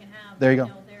them they can have, there you go.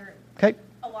 Their okay.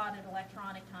 allotted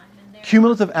electronic time. And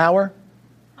cumulative hour?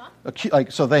 Huh?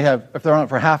 So they have, if they're on it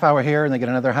for a half hour here and they get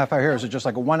another half hour here, is it just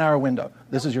like a 1 hour window?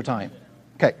 This is your time.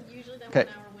 Okay. Usually that 1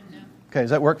 hour window. Okay,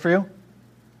 does that work for you?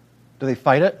 Do they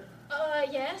fight it?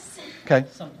 Yes. Okay.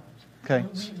 Sometimes. Okay.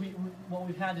 What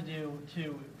we've had to do,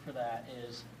 too, for that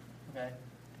is, okay,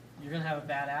 you're going to have a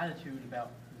bad attitude about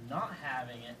not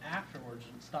having it afterwards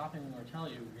and stopping when we tell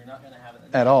you you're not going to have it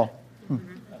at all.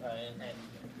 Okay, and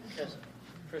because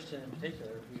Kristen in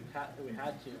particular, we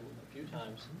had to a few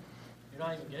times, you're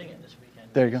not even getting it this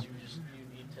weekend. There you go. You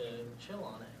need to chill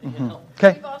on it and get help.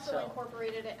 Okay. We've also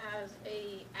incorporated it as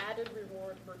a added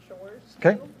reward for chores.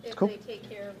 Okay. Too, if cool. they take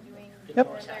care of doing the Yep.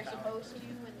 chores they're supposed to,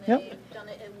 and Yep. they've done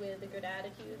it with a good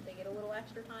attitude, they get a little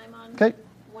extra time on Okay.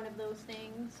 one of those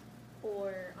things.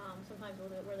 Or sometimes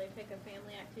where they pick a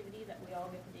family activity that we all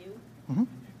get to do. Mm-hmm.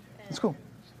 That's cool.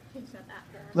 Set that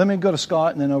for Let me go to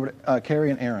Scott and then over to Carrie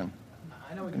and Aaron.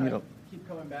 I know we kind of keep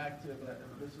coming back to, but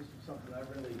this is something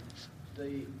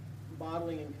the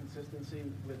modeling and consistency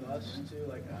with us too,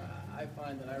 like I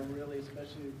find that I really,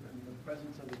 especially in the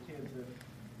presence of the kids, that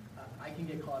I can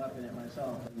get caught up in it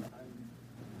myself. And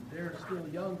they're still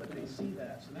young, but they see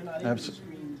that, so they're not into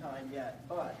screen time yet.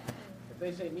 But if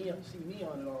they see me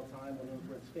on it all the time,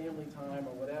 whether it's family time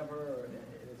or whatever, or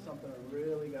it's something I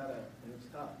really gotta, and it's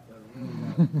tough.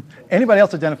 Anybody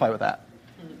else identify with that?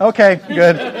 Okay,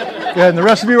 good. Good. And the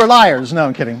rest of you are liars. No,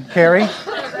 I'm kidding. Carrie? I was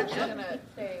actually going to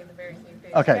say the very same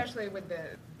thing, okay. Especially with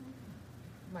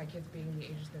my kids being the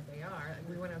ages that they are. Like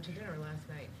we went out to dinner last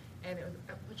night, and it was,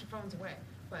 put your phones away.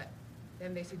 But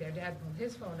then they see their dad pull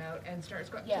his phone out and starts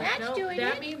going, Dad's doing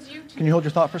that it. means you too. Can you hold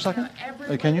your thought for a second?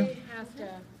 Can you?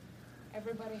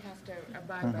 Everybody has to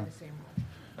abide by the same rule.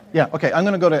 Yeah, okay. I'm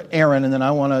going to go to Aaron, and then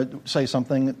I want to say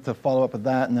something to follow up with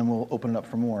that, and then we'll open it up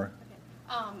for more.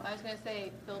 I was going to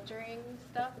say filtering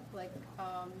stuff, like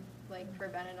like for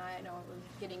Ben and I know it was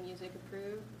getting music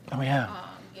approved. Oh, yeah.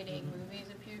 Getting movies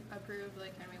approved,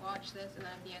 like can we watch this? And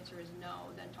then if the answer is no,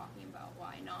 then talking about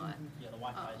why not. Yeah, the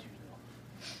Wi-Fi is usually off.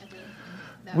 I think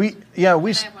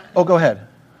go ahead.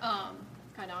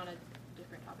 Kind of on a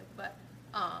different topic, but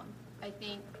I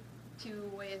think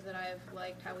two ways that I've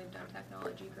liked how we've done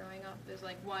technology growing up is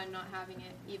like one, not having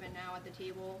it even now at the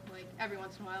table. Like every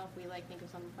once in a while, if we like think of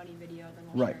some funny video, then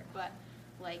we'll share it. But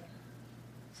like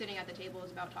sitting at the table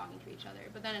is about talking to each other.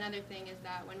 But then another thing is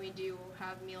that when we do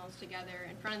have meals together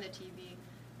in front of the TV,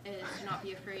 is to not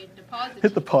be afraid to pause the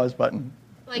Hit the pause button.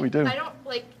 Like, we do. I don't,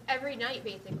 like, every night,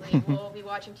 basically, we'll be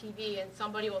watching TV, and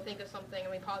somebody will think of something, and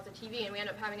we pause the TV, and we end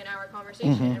up having an hour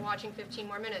conversation and watching 15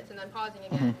 more minutes, and then pausing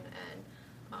again,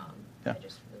 I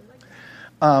just really like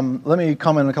that. Let me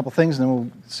comment on a couple things, and then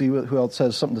we'll see who else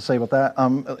has something to say about that.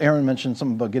 Aaron mentioned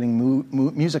something about getting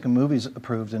music and movies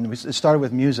approved, and it started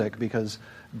with music because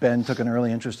Ben took an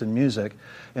early interest in music,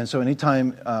 and so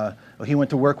anytime he went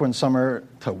to work one summer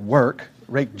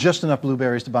raked just enough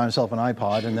blueberries to buy himself an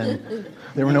iPod, and then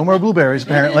there were no more blueberries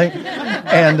apparently.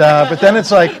 And but then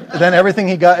it's like everything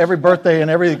he got, every birthday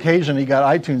and every occasion he got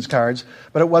iTunes cards.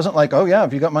 But it wasn't like, oh yeah,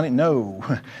 if you got money, no.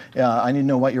 I need to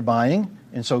know what you're buying,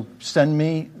 and so send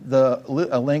me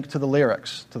a link to the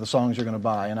lyrics to the songs you're going to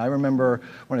buy. And I remember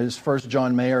when his first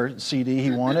John Mayer CD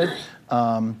he wanted,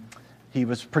 he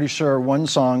was pretty sure one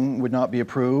song would not be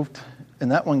approved.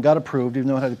 And that one got approved, even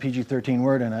though it had a PG-13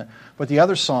 word in it. But the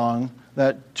other song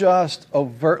that just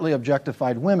overtly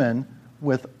objectified women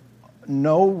with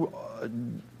no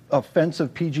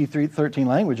offensive PG-13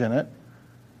 language in it,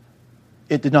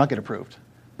 it did not get approved.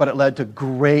 But it led to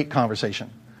great conversation.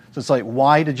 So it's like,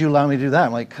 why did you allow me to do that?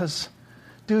 I'm like, because,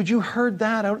 dude, you heard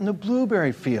that out in the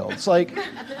blueberry fields. Like,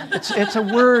 it's a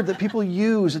word that people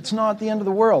use. It's not the end of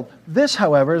the world. This,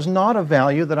 however, is not a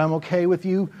value that I'm okay with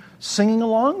you singing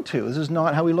along to. This is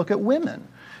not how we look at women.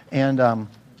 And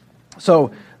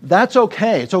so that's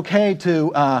okay. It's okay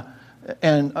to,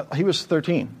 he was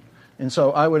 13. And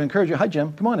so I would encourage you, hi,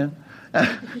 Jim, come on in.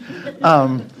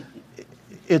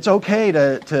 It's okay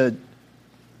to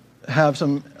have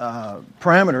some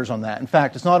parameters on that. In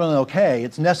fact, it's not only okay,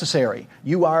 it's necessary.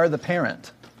 You are the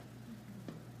parent.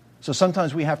 So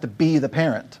sometimes we have to be the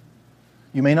parent.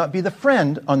 You may not be the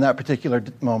friend on that particular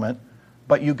moment,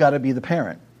 but you've got to be the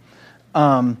parent.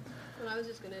 Well, I was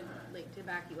just going to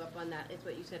back you up on that. It's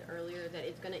what you said earlier, that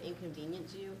it's going to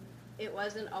inconvenience you. It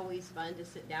wasn't always fun to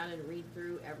sit down and read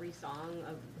through every song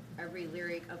of every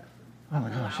lyric of. Oh my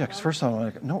gosh, yeah, because first I'm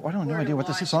like, no, I don't have no idea what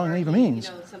this song even means.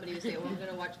 You know, somebody would say, well, I'm going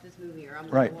to watch this movie, or I'm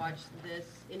going to watch this,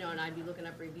 and I'd be looking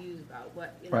up reviews about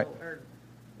what, or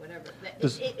whatever.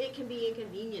 It can be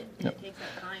inconvenient, and it takes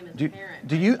that time as a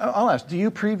parent. I'll ask, do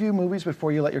you preview movies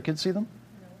before you let your kids see them?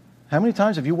 How many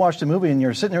times have you watched a movie and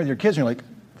you're sitting there with your kids and you're like,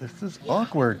 this is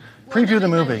awkward. Preview the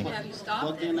movie.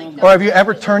 Or have you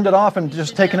ever turned it off and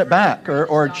just taken it back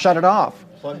or shut it off?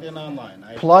 Plugged in online.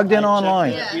 Plugged in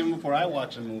online. Even before I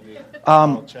watch a movie,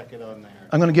 I'll check it on there.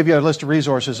 I'm going to give you a list of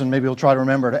resources, and maybe we'll try to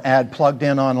remember to add Plugged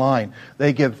In Online.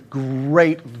 They give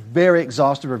great, very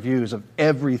exhaustive reviews of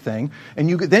everything, and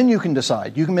then you can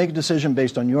decide. You can make a decision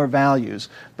based on your values,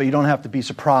 but you don't have to be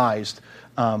surprised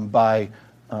by...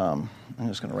 I'm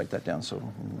just going to write that down.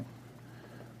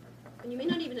 And you may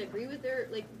not even agree with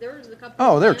there was a couple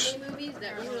of movies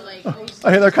that you were like,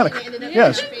 they're kind of,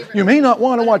 yes. You may not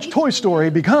want to watch Toy Story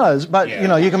because, but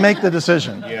you can make the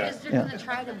decision. They're going to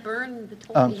try to burn the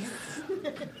toys.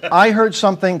 I heard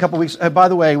something a couple weeks. By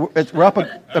the way, we're up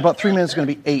about 3 minutes. It's going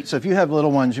to be 8. So if you have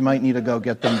little ones, you might need to go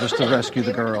get them just to rescue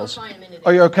the girls.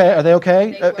 Are you okay? Are they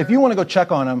okay? If you want to go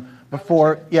check on them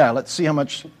before, let's see how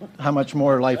much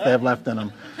more life they have left in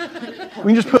them.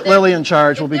 We can just put Lily in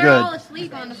charge. We'll be good. They're all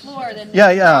asleep on the floor. Then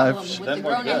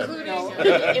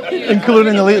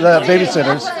including the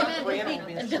babysitters.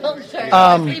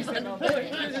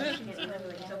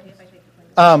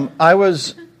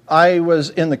 I was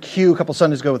in the queue a couple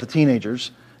Sundays ago with the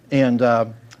teenagers, and I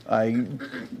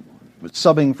was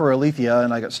subbing for Alethea,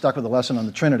 and I got stuck with a lesson on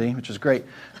the Trinity, which is great.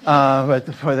 But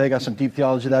boy, they got some deep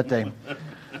theology that day.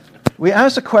 We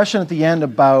asked a question at the end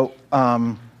about,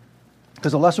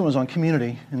 because the lesson was on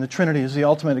community, and the Trinity is the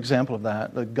ultimate example of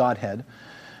that, the Godhead.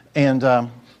 And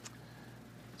so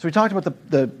we talked about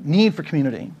the need for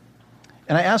community.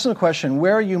 And I asked them the question,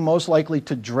 where are you most likely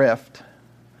to drift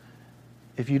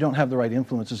if you don't have the right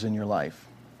influences in your life?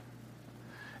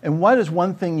 And what is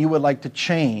one thing you would like to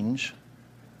change,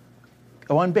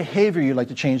 or one behavior you'd like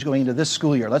to change going into this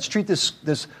school year? Let's treat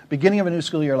this beginning of a new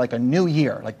school year like a new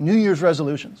year, like New Year's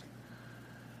resolutions.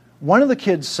 One of the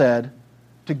kids said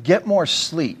to get more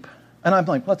sleep. And I'm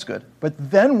like, that's good. But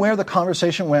then where the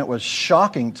conversation went was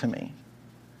shocking to me.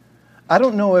 I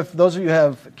don't know if those of you who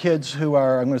have kids who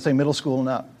are, I'm going to say middle school and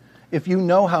up, if you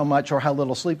know how much or how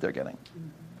little sleep they're getting.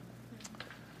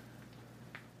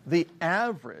 The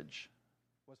average